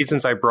of the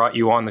reasons I brought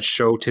you on the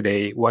show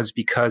today was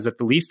because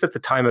at least at the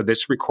time of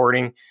this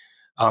recording,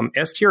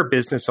 STR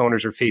business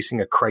owners are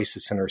facing a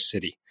crisis in our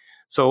city.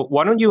 So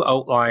why don't you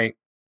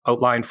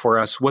outline for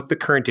us what the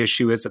current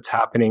issue is that's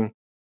happening,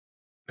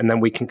 and then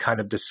we can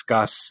kind of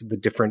discuss the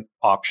different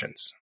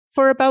options.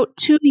 For about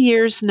 2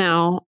 years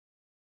now,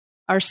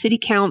 our city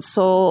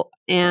council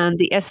and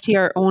the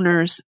STR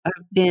owners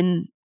have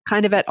been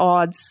kind of at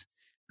odds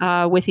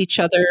with each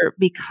other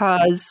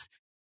because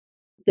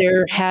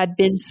there had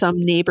been some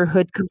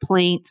neighborhood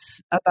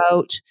complaints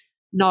about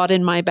not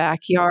in my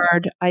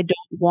backyard. I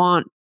don't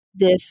want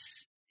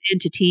this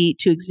entity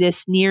to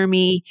exist near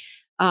me.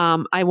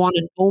 I want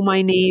to know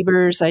my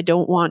neighbors. I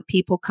don't want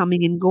people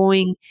coming and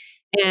going.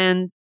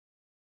 And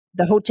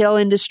the hotel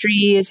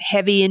industry is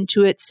heavy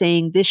into it,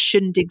 saying this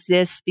shouldn't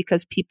exist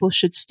because people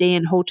should stay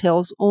in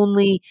hotels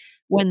only.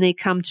 When they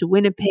come to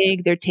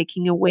Winnipeg, they're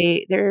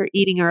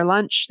eating our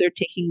lunch, they're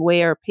taking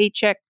away our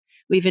paycheck.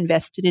 We've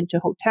invested into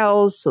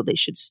hotels, so they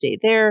should stay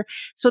there.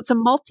 So it's a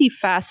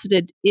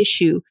multifaceted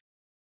issue.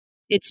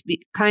 It's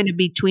kind of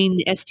between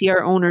the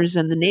STR owners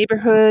and the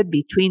neighborhood,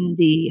 between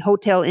the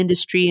hotel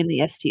industry and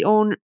the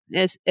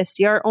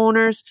STR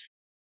owners.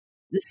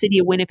 The city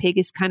of Winnipeg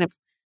is kind of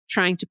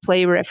trying to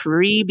play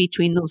referee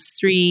between those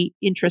three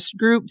interest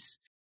groups.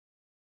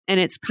 And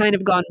it's kind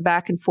of gone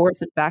back and forth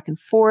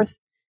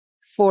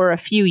for a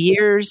few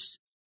years.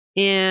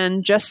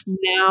 And just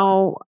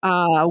now,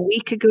 a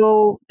week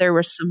ago, there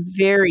was some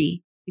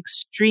very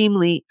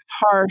extremely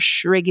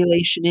harsh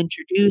regulation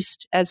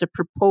introduced as a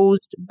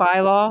proposed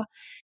bylaw,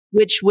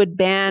 which would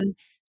ban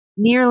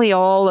nearly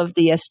all of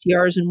the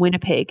STRs in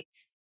Winnipeg,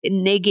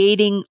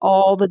 negating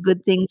all the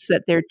good things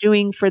that they're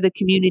doing for the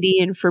community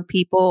and for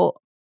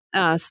people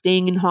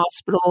staying in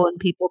hospital and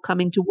people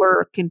coming to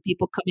work and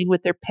people coming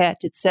with their pet,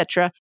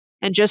 etc.,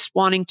 and just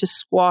wanting to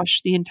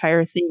squash the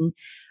entire thing.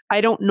 I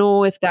don't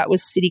know if that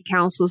was City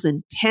Council's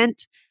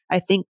intent. I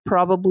think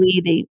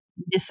probably they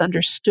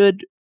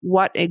misunderstood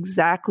what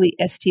exactly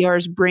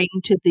STRs bring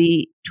to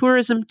the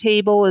tourism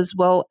table as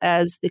well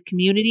as the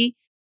community.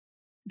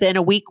 Then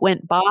a week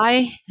went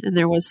by and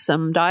there was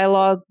some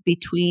dialogue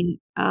between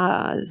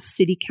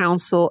City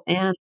Council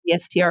and the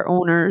STR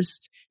owners.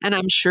 And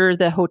I'm sure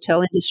the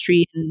hotel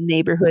industry and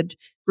neighborhood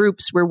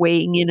groups were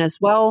weighing in as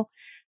well.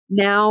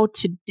 Now,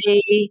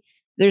 today,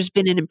 there's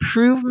been an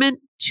improvement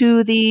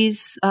to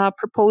these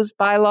proposed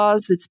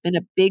bylaws. It's been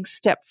a big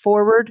step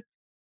forward,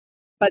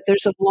 but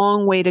there's a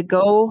long way to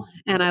go.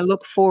 And I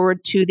look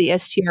forward to the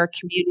STR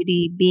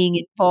community being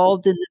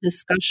involved in the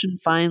discussion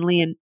finally.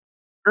 And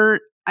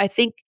I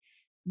think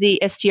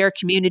the STR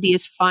community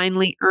has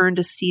finally earned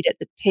a seat at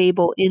the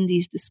table in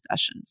these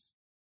discussions.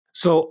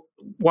 So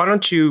why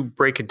don't you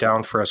break it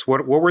down for us?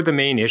 What were the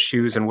main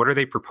issues and what are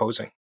they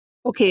proposing?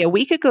 Okay, a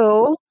week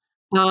ago,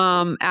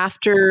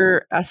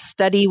 after a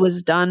study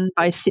was done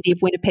by City of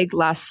Winnipeg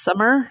last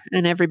summer,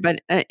 and everybody,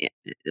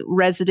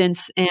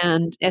 residents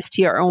and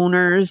STR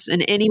owners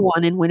and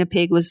anyone in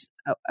Winnipeg was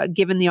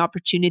given the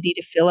opportunity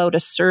to fill out a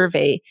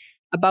survey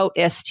about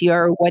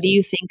STR. What do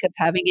you think of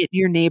having it in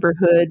your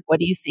neighborhood? What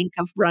do you think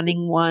of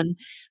running one?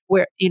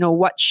 Where,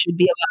 what should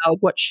be allowed?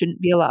 What shouldn't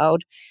be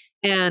allowed?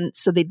 And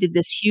so they did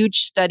this huge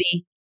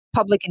study,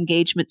 public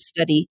engagement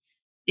study,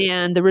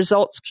 and the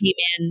results came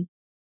in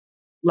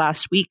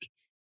last week.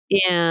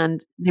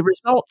 And the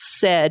results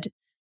said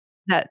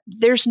that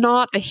there's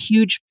not a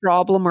huge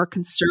problem or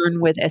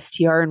concern with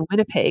STR in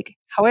Winnipeg.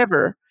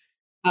 However,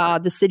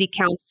 the city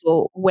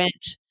council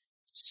went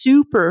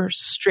super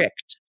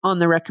strict on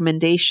the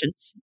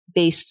recommendations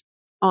based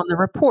on the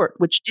report,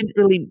 which didn't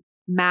really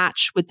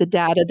match with the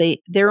data,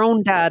 their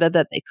own data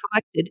that they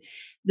collected.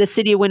 The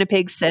city of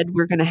Winnipeg said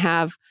we're going to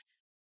have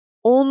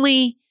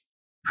only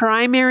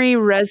primary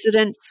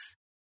residence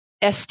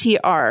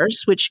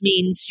STRs, which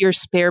means your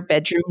spare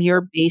bedroom,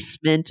 your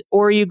basement,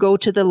 or you go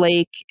to the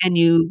lake and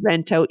you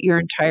rent out your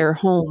entire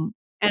home.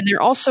 And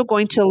they're also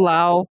going to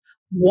allow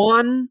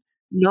one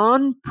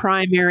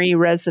non-primary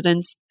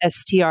residence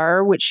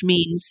STR, which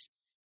means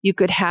you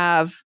could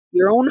have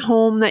your own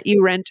home that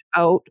you rent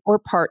out or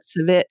parts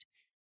of it,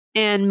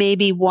 and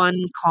maybe one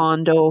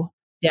condo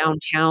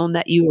downtown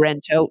that you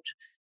rent out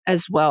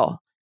as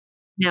well.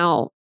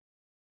 Now,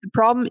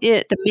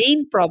 the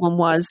main problem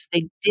was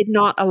they did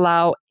not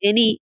allow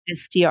any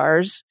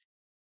STRs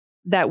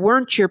that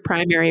weren't your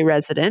primary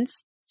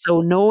residence.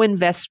 So no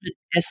investment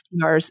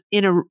STRs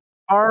in a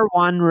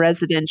R1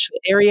 residential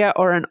area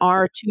or an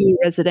R2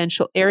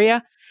 residential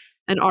area.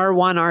 An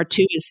R1,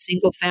 R2 is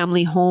single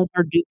family home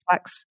or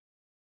duplex.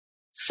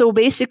 So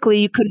basically,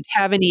 you couldn't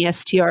have any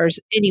STRs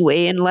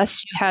anyway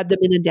unless you had them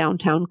in a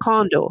downtown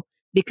condo,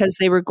 because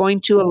they were going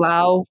to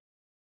allow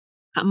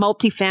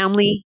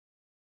multifamily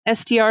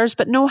STRs,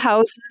 but no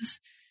houses,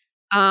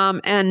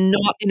 and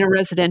not in a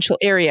residential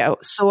area.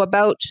 So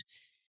about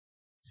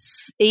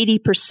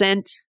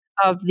 80%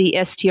 of the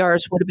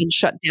STRs would have been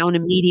shut down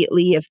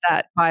immediately if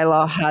that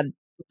bylaw had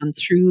gone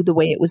through the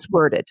way it was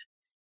worded.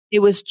 It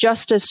was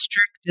just as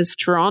strict as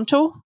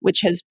Toronto,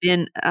 which has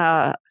been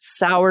a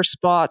sour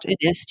spot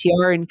in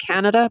STR in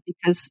Canada,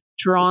 because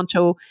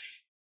Toronto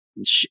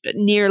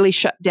nearly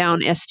shut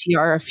down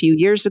STR a few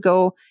years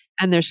ago,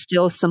 and there's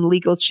still some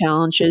legal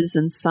challenges,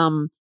 and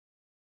some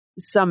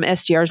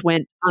STRs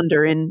went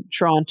under in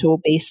Toronto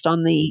based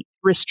on the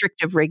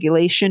restrictive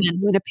regulation, and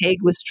Winnipeg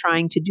was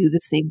trying to do the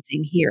same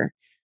thing here.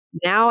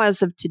 Now,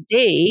 as of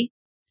today,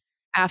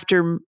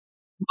 after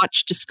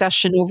much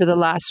discussion over the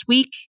last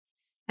week,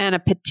 and a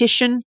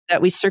petition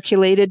that we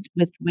circulated,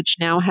 which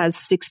now has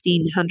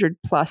 1,600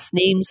 plus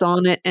names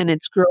on it, and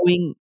it's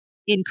growing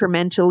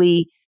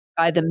incrementally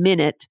by the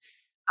minute.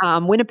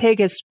 Winnipeg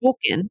has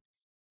spoken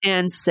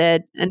and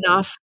said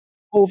enough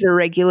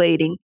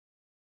over-regulating.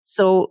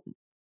 So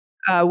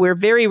we're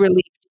very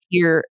relieved to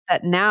hear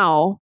that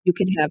now you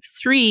can have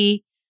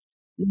 3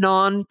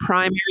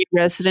 non-primary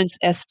residence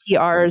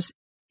STRs,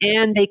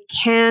 and they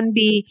can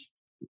be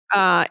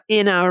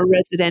in a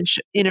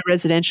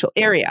residential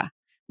area,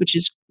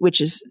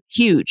 which is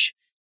huge.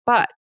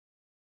 But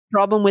the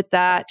problem with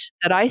that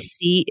I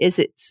see is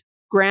it's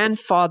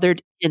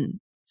grandfathered in.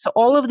 So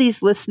all of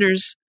these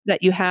listeners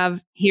that you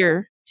have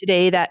here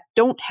today that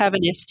don't have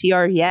an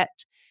STR yet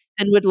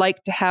and would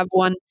like to have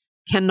one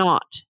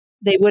cannot.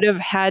 They would have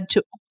had to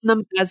own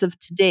them as of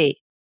today.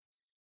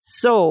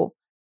 So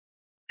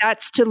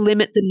that's to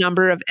limit the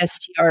number of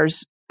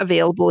STRs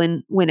available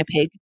in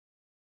Winnipeg.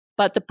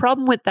 But the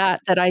problem with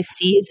that I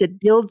see is it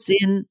builds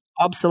in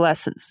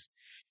obsolescence.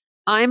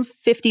 I'm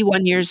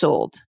 51 years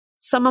old.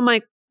 Some of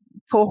my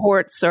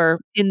cohorts are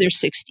in their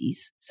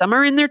 60s. Some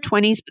are in their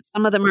 20s, but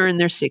some of them are in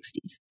their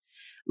 60s.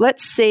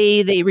 Let's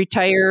say they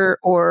retire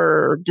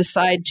or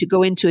decide to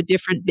go into a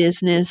different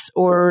business,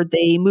 or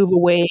they move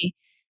away.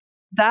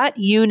 That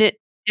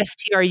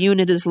STR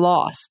unit is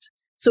lost.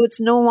 So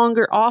it's no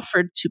longer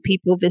offered to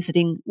people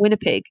visiting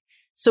Winnipeg.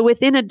 So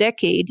within a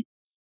decade,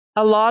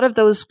 a lot of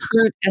those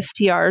current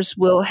STRs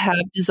will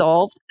have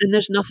dissolved, and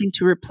there's nothing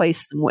to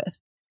replace them with.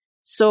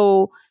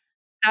 So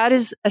that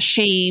is a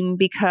shame,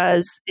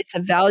 because it's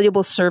a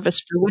valuable service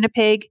for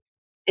Winnipeg.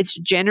 It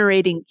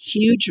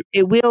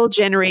will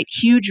generate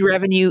huge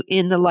revenue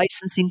in the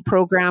licensing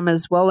program,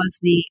 as well as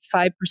the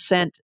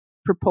 5%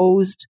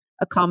 proposed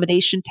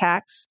accommodation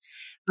tax.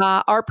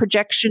 Our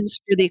projections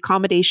for the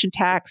accommodation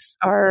tax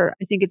are,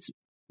 I think it's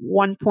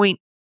 1.3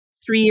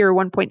 or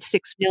 1.6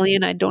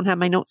 million. I don't have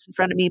my notes in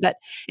front of me, but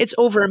it's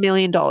over $1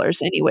 million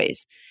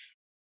anyways.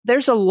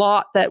 There's a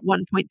lot that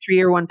 1.3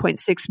 or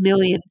 1.6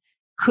 million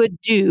could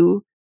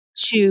do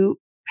to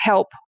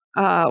help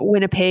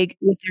Winnipeg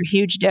with their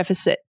huge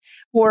deficit,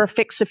 or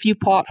fix a few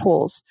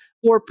potholes,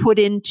 or put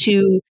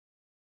into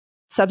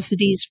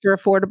subsidies for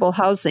affordable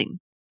housing.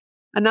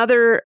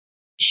 Another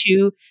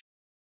issue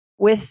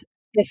with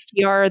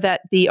STR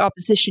that the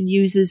opposition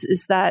uses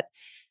is that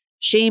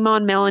shame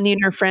on Melanie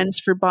and her friends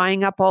for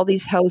buying up all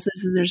these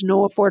houses, and there's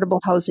no affordable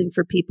housing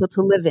for people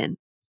to live in.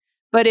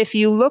 But if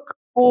you look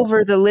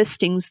over the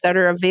listings that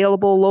are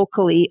available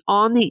locally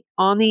on the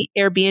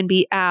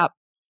Airbnb app,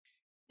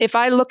 if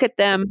I look at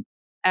them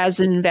as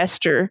an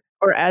investor,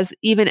 or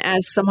even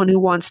as someone who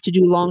wants to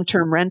do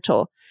long-term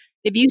rental,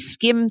 if you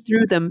skim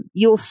through them,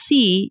 you'll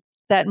see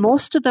that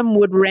most of them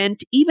would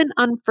rent, even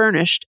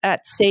unfurnished,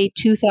 at say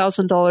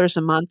 $2,000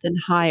 a month and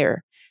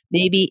higher,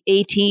 maybe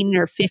 $1,800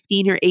 or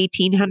 $1,500 or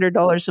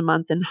 $1,800 a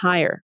month and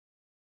higher.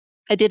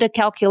 I did a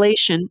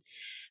calculation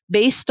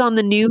based on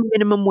the new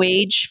minimum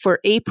wage for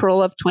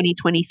April of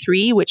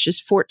 2023, which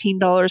is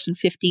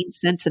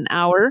 $14.15 an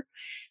hour.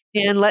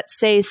 And let's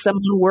say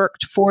someone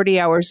worked 40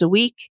 hours a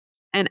week,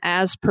 and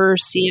as per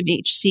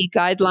CMHC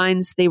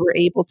guidelines, they were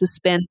able to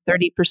spend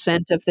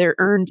 30% of their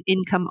earned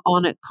income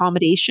on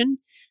accommodation.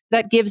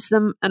 That gives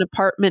them an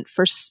apartment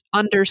for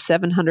under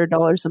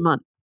 $700 a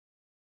month,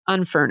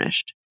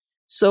 unfurnished.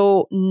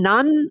 So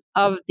none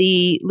of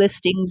the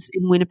listings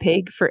in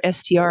Winnipeg for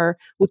STR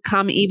would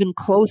come even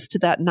close to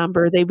that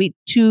number. They'd be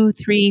 2,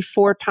 3,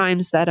 4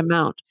 times that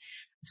amount.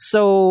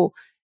 So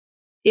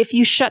if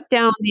you shut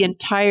down the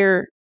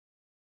entire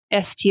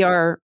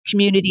STR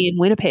community in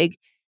Winnipeg,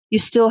 you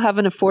still have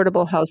an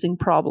affordable housing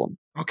problem.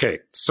 Okay,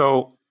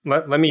 so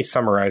let me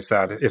summarize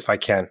that if I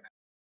can.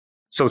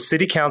 So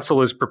City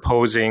Council is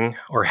proposing,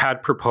 or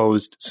had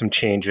proposed, some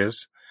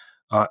changes.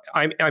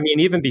 I mean,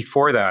 even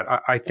before that,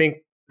 I think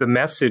the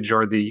message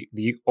or the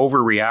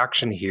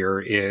overreaction here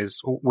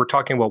is we're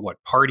talking about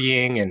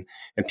partying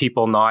and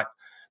people not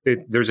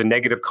there's a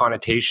negative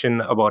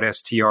connotation about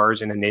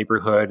STRs in a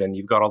neighborhood, and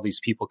you've got all these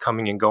people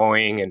coming and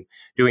going and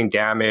doing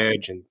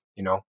damage and,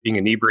 being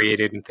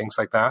inebriated and things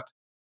like that?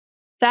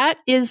 That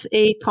is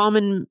a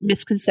common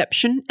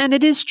misconception, and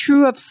it is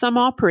true of some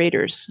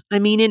operators. I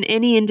mean, in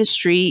any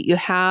industry, you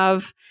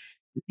have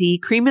the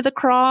cream of the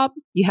crop,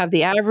 you have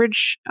the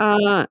average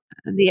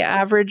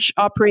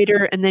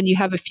operator, and then you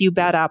have a few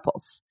bad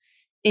apples.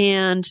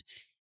 And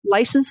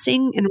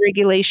licensing and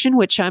regulation,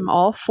 which I'm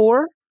all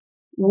for,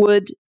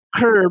 would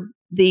curb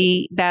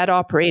the bad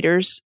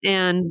operators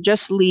and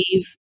just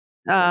leave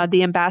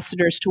the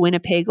ambassadors to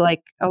Winnipeg,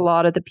 like a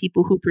lot of the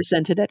people who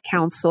presented at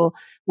council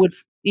would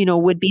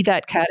be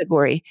that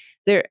category.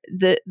 They're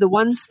the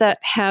ones that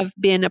have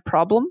been a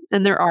problem,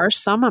 and there are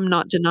some, I'm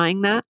not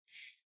denying that.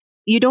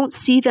 You don't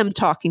see them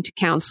talking to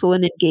council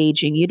and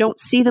engaging. You don't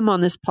see them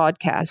on this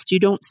podcast. You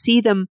don't see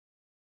them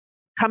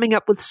coming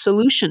up with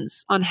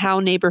solutions on how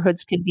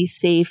neighborhoods can be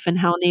safe and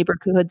how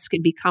neighborhoods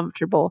can be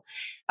comfortable.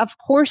 Of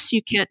course,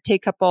 you can't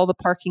take up all the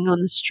parking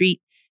on the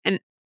street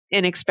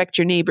and expect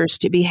your neighbors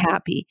to be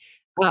happy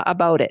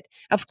about it.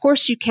 Of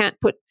course, you can't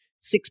put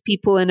 6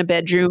 people in a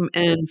bedroom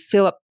and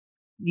fill up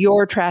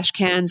your trash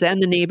cans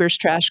and the neighbor's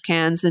trash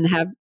cans and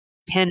have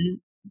 10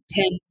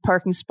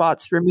 parking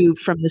spots removed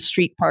from the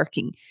street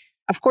parking.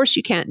 Of course,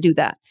 you can't do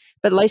that.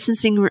 But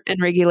licensing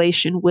and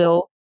regulation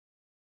will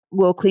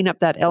clean up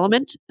that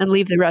element and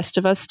leave the rest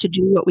of us to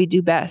do what we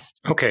do best.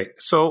 Okay.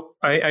 So,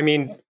 I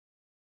mean,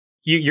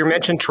 you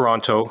mentioned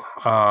Toronto.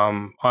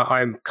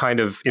 I'm kind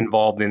of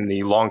involved in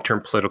the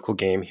long-term political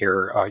game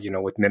here,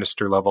 with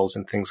minister levels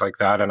and things like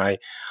that. And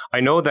I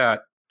know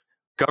that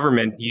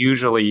government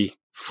usually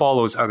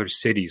follows other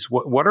cities.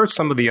 What are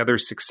some of the other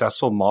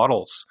successful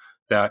models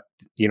that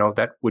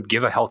would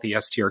give a healthy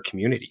STR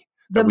community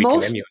that we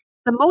can emulate?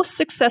 The most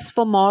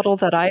successful model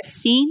that I've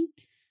seen,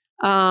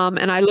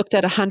 and I looked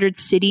at 100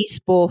 cities,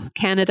 both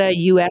Canada,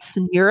 US,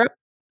 and Europe.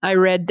 I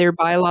read their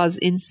bylaws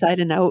inside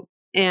and out,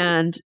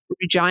 and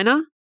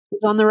Regina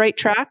is on the right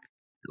track.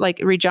 Like,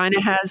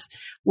 Regina has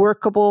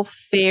workable,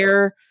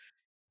 fair,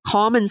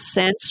 common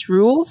sense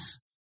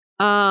rules.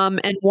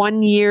 And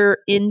 1 year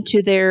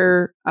into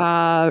their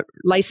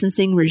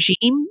licensing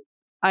regime,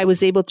 I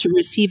was able to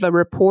receive a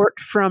report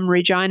from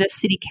Regina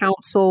City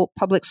Council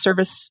Public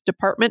Service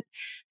Department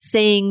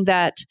saying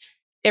that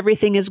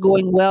everything is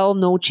going well,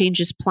 no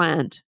changes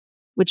planned,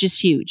 which is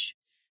huge.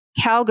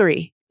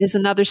 Calgary is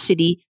another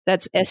city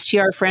that's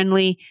STR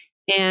friendly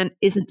and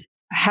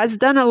has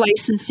done a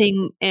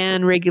licensing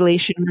and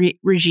regulation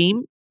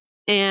regime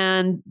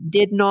and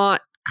did not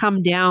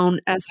come down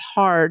as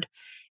hard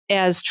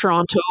as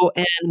Toronto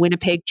and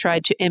Winnipeg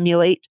tried to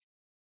emulate,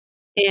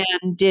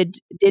 and did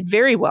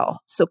very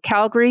well. So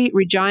Calgary,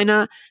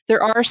 Regina,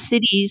 there are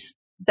cities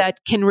that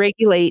can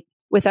regulate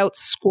without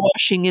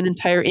squashing an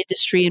entire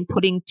industry and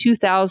putting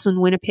 2,000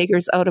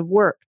 Winnipeggers out of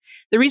work.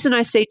 The reason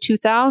I say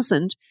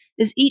 2,000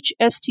 is each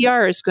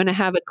STR is going to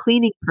have a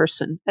cleaning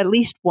person, at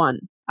least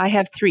one. I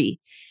have 3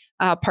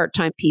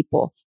 part-time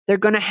people. They're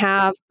going to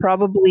have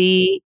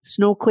probably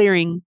snow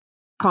clearing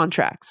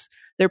contracts.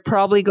 They're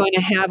probably going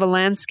to have a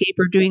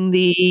landscaper doing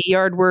the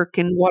yard work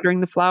and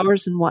watering the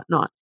flowers and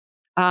whatnot.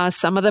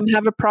 Some of them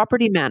have a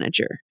property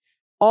manager.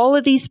 All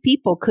of these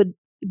people could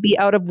be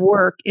out of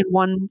work in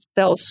one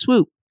fell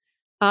swoop.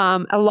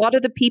 A lot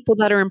of the people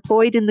that are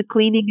employed in the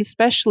cleaning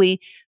especially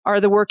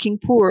are the working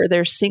poor.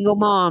 They're single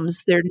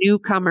moms. They're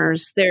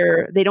newcomers.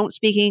 They don't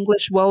speak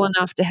English well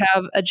enough to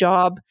have a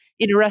job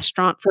in a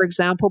restaurant, for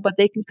example, but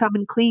they can come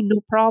and clean,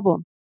 no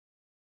problem.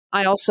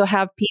 I also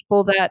have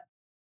people that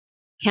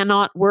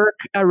cannot work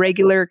a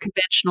regular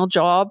conventional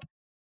job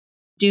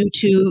due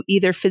to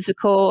either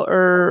physical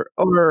or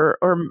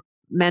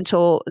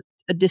mental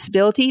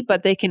disability,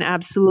 but they can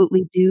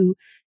absolutely do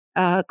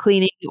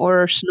cleaning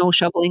or snow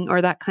shoveling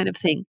or that kind of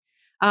thing.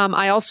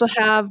 I also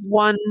have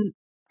one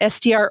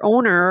STR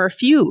owner, or a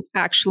few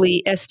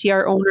actually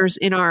STR owners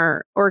in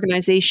our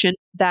organization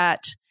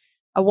that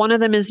one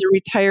of them is a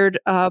retired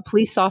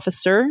police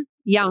officer,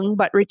 young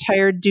but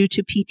retired due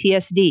to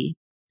PTSD.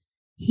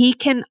 He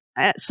can.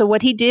 So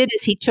what he did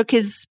is he took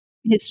his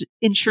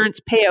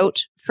insurance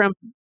payout from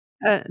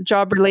a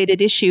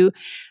job-related issue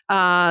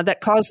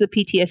that caused the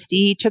PTSD.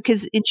 He took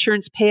his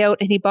insurance payout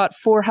and he bought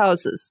 4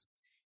 houses.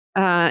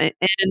 And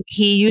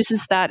he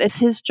uses that as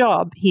his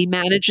job. He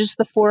manages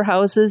the 4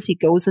 houses. He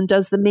goes and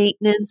does the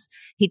maintenance.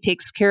 He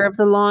takes care of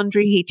the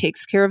laundry. He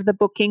takes care of the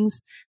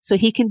bookings. So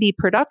he can be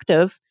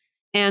productive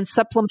and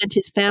supplement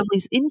his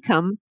family's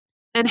income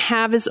and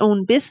have his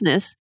own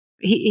business.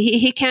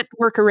 He can't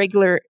work a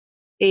regular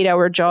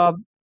 8-hour job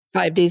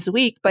 5 days a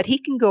week, but he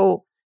can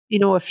go,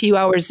 a few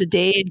hours a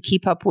day and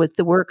keep up with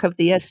the work of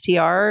the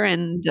STR.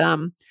 And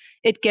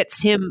it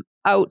gets him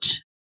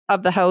out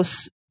of the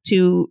house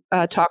to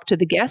talk to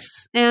the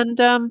guests and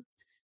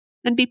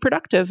be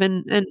productive.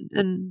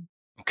 And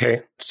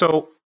Okay.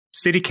 So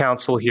city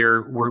council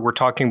here, we're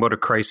talking about a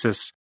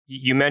crisis.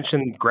 You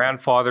mentioned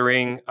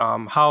grandfathering.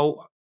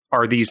 How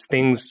Are these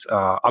things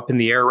up in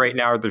the air right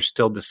now? Are there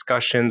still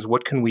discussions?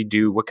 What can we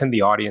do? What can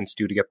the audience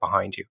do to get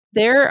behind you?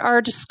 There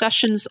are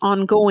discussions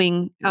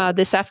ongoing.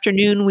 This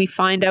afternoon, we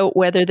find out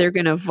whether they're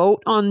going to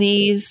vote on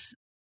these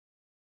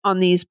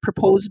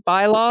proposed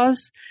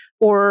bylaws,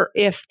 or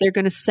if they're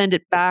going to send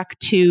it back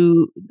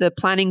to the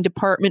planning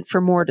department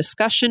for more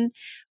discussion.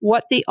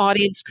 What the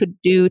audience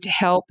could do to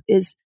help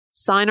is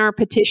sign our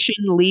petition,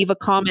 leave a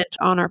comment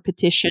on our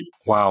petition.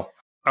 Wow.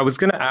 I was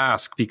going to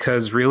ask,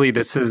 because really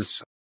this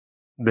is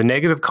the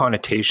negative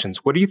connotations.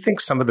 What do you think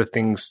some of the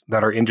things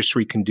that our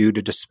industry can do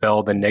to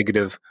dispel the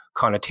negative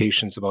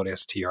connotations about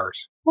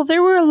STRs? Well,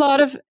 there were a lot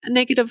of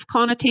negative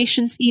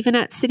connotations even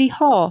at City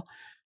Hall.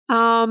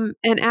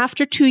 And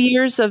after 2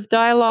 years of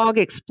dialogue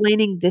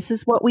explaining this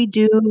is what we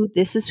do,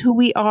 this is who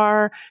we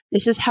are,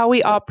 this is how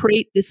we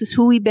operate, this is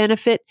who we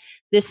benefit,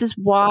 this is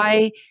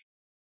why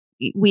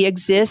we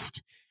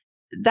exist,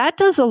 that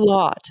does a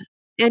lot.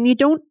 And you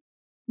don't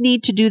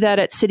need to do that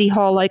at City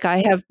Hall like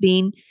I have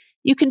been.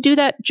 You can do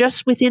that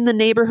just within the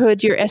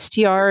neighborhood your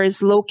STR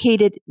is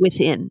located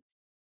within.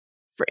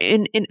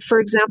 For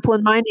example,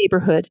 in my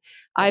neighborhood,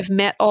 I've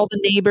met all the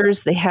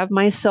neighbors. They have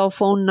my cell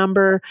phone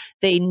number.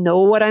 They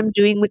know what I'm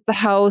doing with the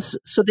house,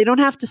 so they don't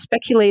have to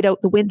speculate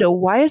out the window.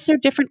 Why is there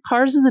different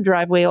cars in the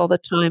driveway all the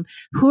time?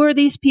 Who are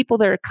these people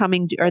that are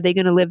coming? Are they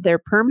going to live there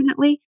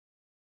permanently?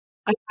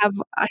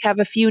 I have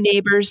a few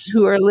neighbors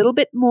who are a little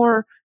bit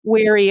more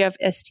wary of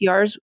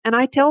STRs, and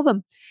I tell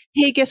them,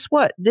 hey, guess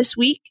what? This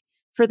week,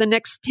 for the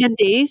next 10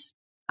 days,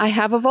 I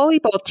have a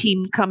volleyball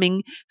team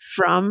coming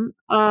from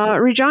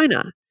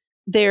Regina.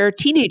 They're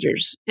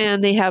teenagers,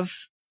 and they have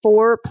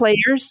 4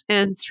 players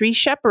and 3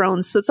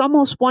 chaperones. So it's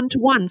almost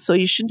 1-to-1. So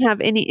you shouldn't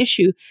have any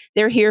issue.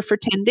 They're here for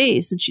 10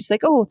 days. And she's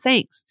like, oh,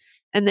 thanks.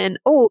 And then,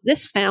 oh,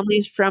 this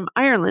family's from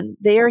Ireland.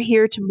 They are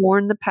here to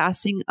mourn the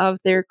passing of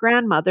their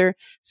grandmother.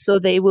 So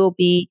they will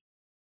be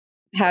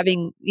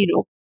having,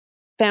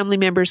 family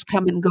members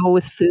come and go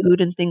with food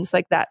and things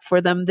like that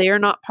for them. They are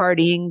not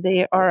partying.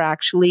 They are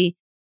actually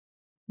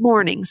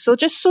mourning. So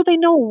just so they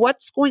know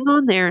what's going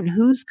on there and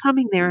who's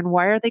coming there and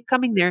why are they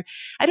coming there.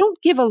 I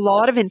don't give a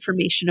lot of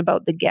information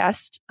about the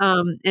guest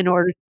in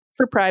order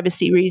for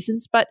privacy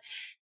reasons, but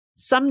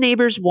some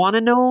neighbors want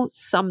to know,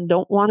 some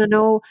don't want to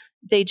know.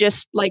 They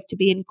just like to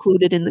be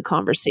included in the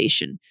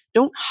conversation.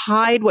 Don't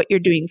hide what you're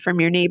doing from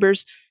your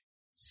neighbors.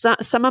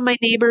 Some of my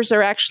neighbors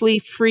are actually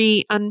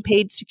free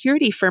unpaid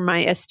security for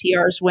my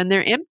STRs when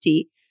they're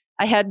empty.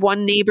 I had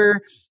one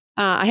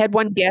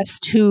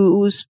guest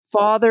whose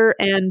father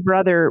and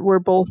brother were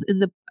both in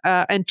the,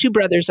 and 2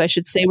 brothers, I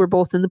should say, were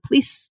both in the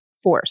police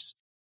force.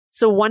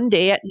 So one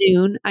day at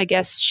noon, I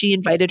guess she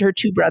invited her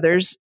 2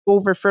 brothers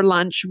over for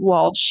lunch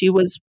while she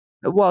was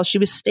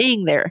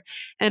staying there.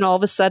 And all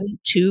of a sudden,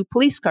 2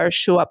 police cars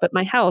show up at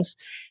my house.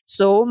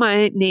 So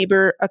my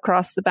neighbor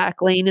across the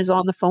back lane is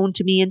on the phone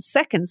to me in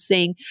seconds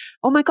saying,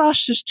 oh my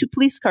gosh, there's 2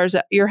 police cars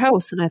at your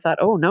house. And I thought,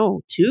 oh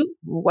no, 2?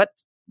 What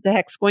the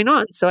heck's going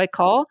on? So I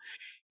call.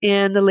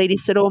 And the lady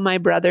said, oh, my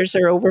brothers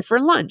are over for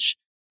lunch.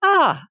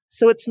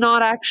 So it's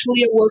not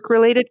actually a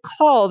work-related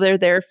call. They're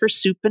there for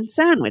soup and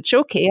sandwich.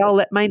 Okay, I'll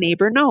let my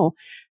neighbor know.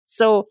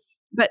 So,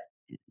 but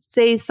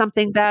say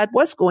something bad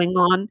was going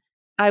on,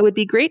 I would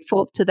be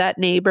grateful to that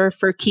neighbor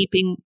for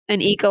keeping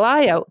an eagle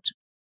eye out.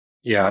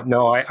 Yeah,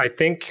 no, I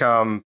think,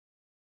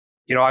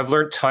 I've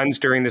learned tons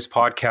during this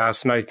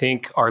podcast, and I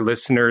think our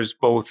listeners,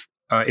 both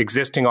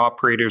existing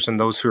operators and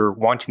those who are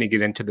wanting to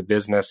get into the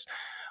business,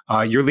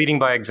 you're leading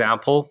by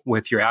example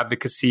with your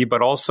advocacy,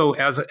 but also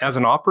as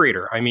an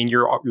operator. I mean,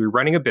 you're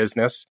running a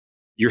business,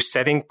 you're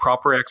setting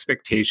proper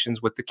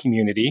expectations with the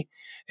community,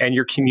 and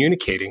you're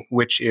communicating,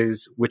 which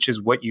is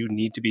what you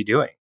need to be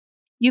doing.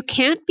 You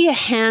can't be a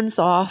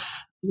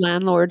hands-off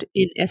landlord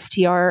in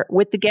STR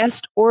with the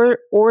guest or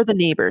the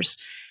neighbors.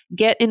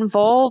 Get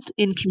involved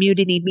in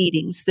community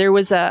meetings. There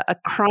was a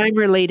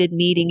crime-related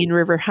meeting in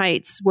River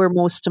Heights where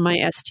most of my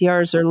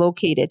STRs are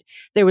located.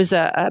 There was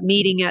a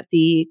meeting at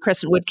the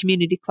Crescentwood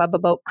Community Club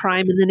about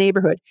crime in the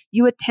neighborhood.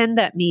 You attend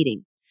that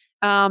meeting.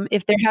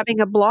 If they're having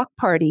a block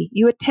party,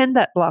 you attend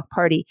that block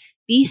party.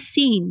 Be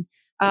seen.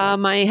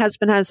 My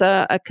husband has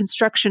a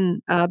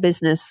construction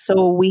business,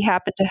 so we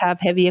happen to have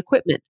heavy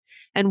equipment.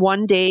 And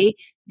one day,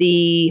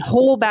 the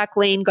whole back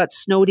lane got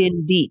snowed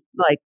in deep,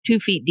 like 2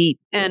 feet deep.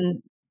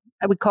 And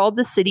we called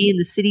the city, and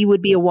the city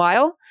would be a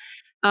while.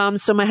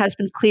 So my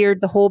husband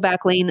cleared the whole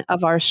back lane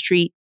of our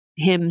street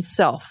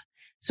himself.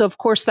 So of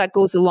course that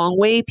goes a long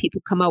way.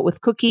 People come out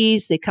with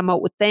cookies, they come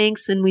out with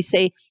thanks, and we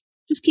say,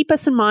 just keep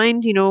us in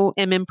mind,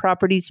 MM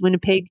Properties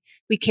Winnipeg,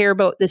 we care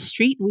about this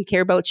street and we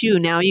care about you.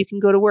 Now you can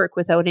go to work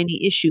without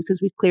any issue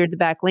because we've cleared the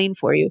back lane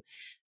for you.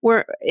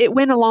 It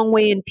went a long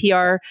way in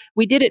PR.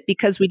 We did it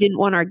because we didn't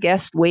want our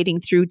guest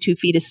wading through 2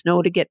 feet of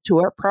snow to get to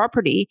our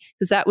property,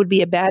 because that would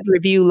be a bad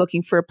review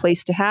looking for a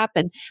place to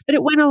happen. But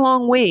it went a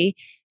long way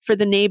for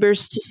the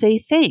neighbors to say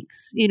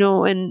thanks,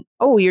 and,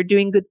 oh, you're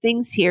doing good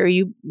things here.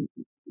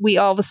 We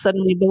all of a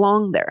sudden, we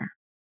belong there.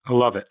 I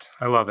love it.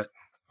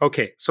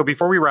 Okay, so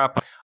before we wrap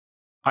up,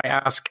 I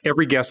ask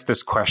every guest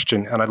this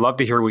question, and I'd love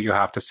to hear what you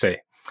have to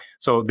say.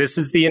 So this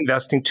is the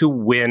Investing to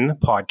Win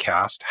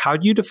podcast. How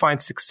do you define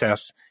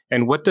success,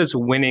 and what does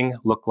winning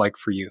look like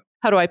for you?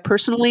 How do I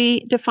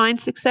personally define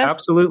success?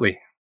 Absolutely.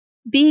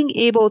 Being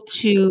able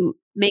to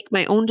make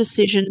my own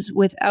decisions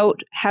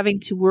without having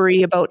to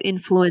worry about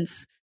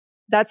influence.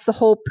 That's the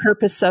whole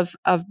purpose of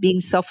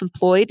being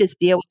self-employed, is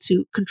be able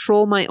to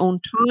control my own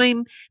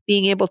time,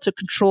 being able to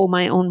control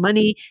my own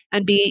money,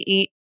 and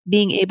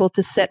being able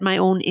to set my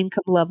own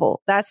income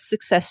level. That's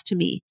success to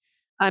me.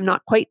 I'm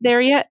not quite there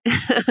yet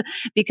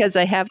because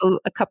I have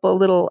a couple of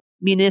little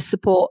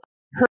municipal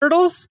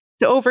hurdles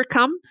to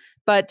overcome.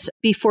 But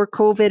before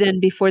COVID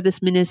and before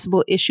this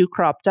municipal issue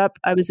cropped up,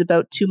 I was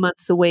about 2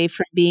 months away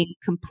from being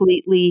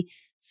completely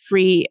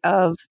free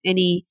of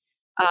any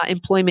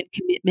employment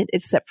commitment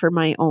except for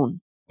my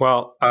own.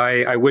 Well,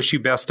 I wish you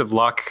best of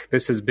luck.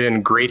 This has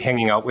been great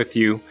hanging out with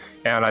you.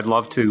 And I'd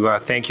love to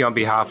thank you on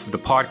behalf of the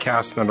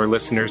podcast and our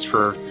listeners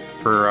for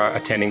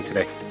attending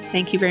today.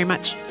 Thank you very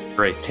much.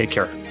 Great. Take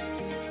care.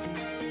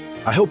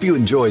 I hope you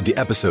enjoyed the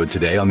episode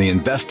today on the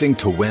Investing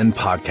to Win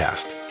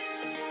podcast.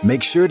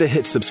 Make sure to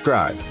hit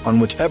subscribe on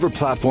whichever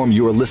platform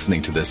you are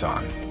listening to this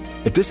on.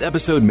 If this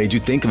episode made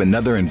you think of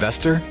another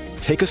investor,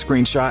 take a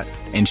screenshot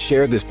and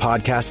share this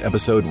podcast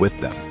episode with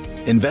them.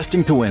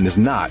 Investing to Win is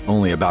not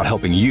only about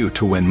helping you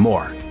to win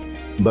more,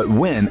 but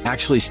WIN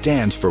actually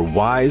stands for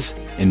Wise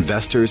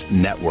Investors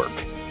Network.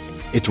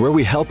 It's where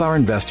we help our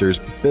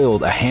investors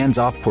build a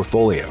hands-off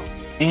portfolio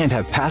and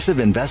have passive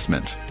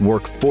investments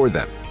work for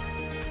them.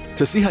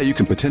 To see how you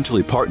can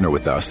potentially partner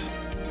with us,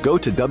 go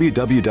to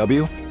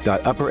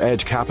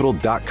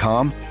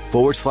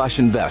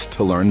www.upperedgecapital.com/invest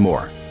to learn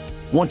more.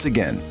 Once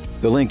again,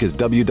 the link is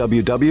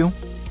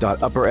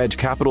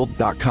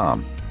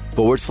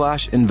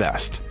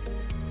www.upperedgecapital.com/invest.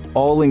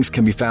 All links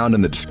can be found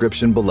in the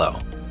description below.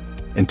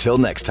 Until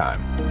next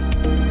time.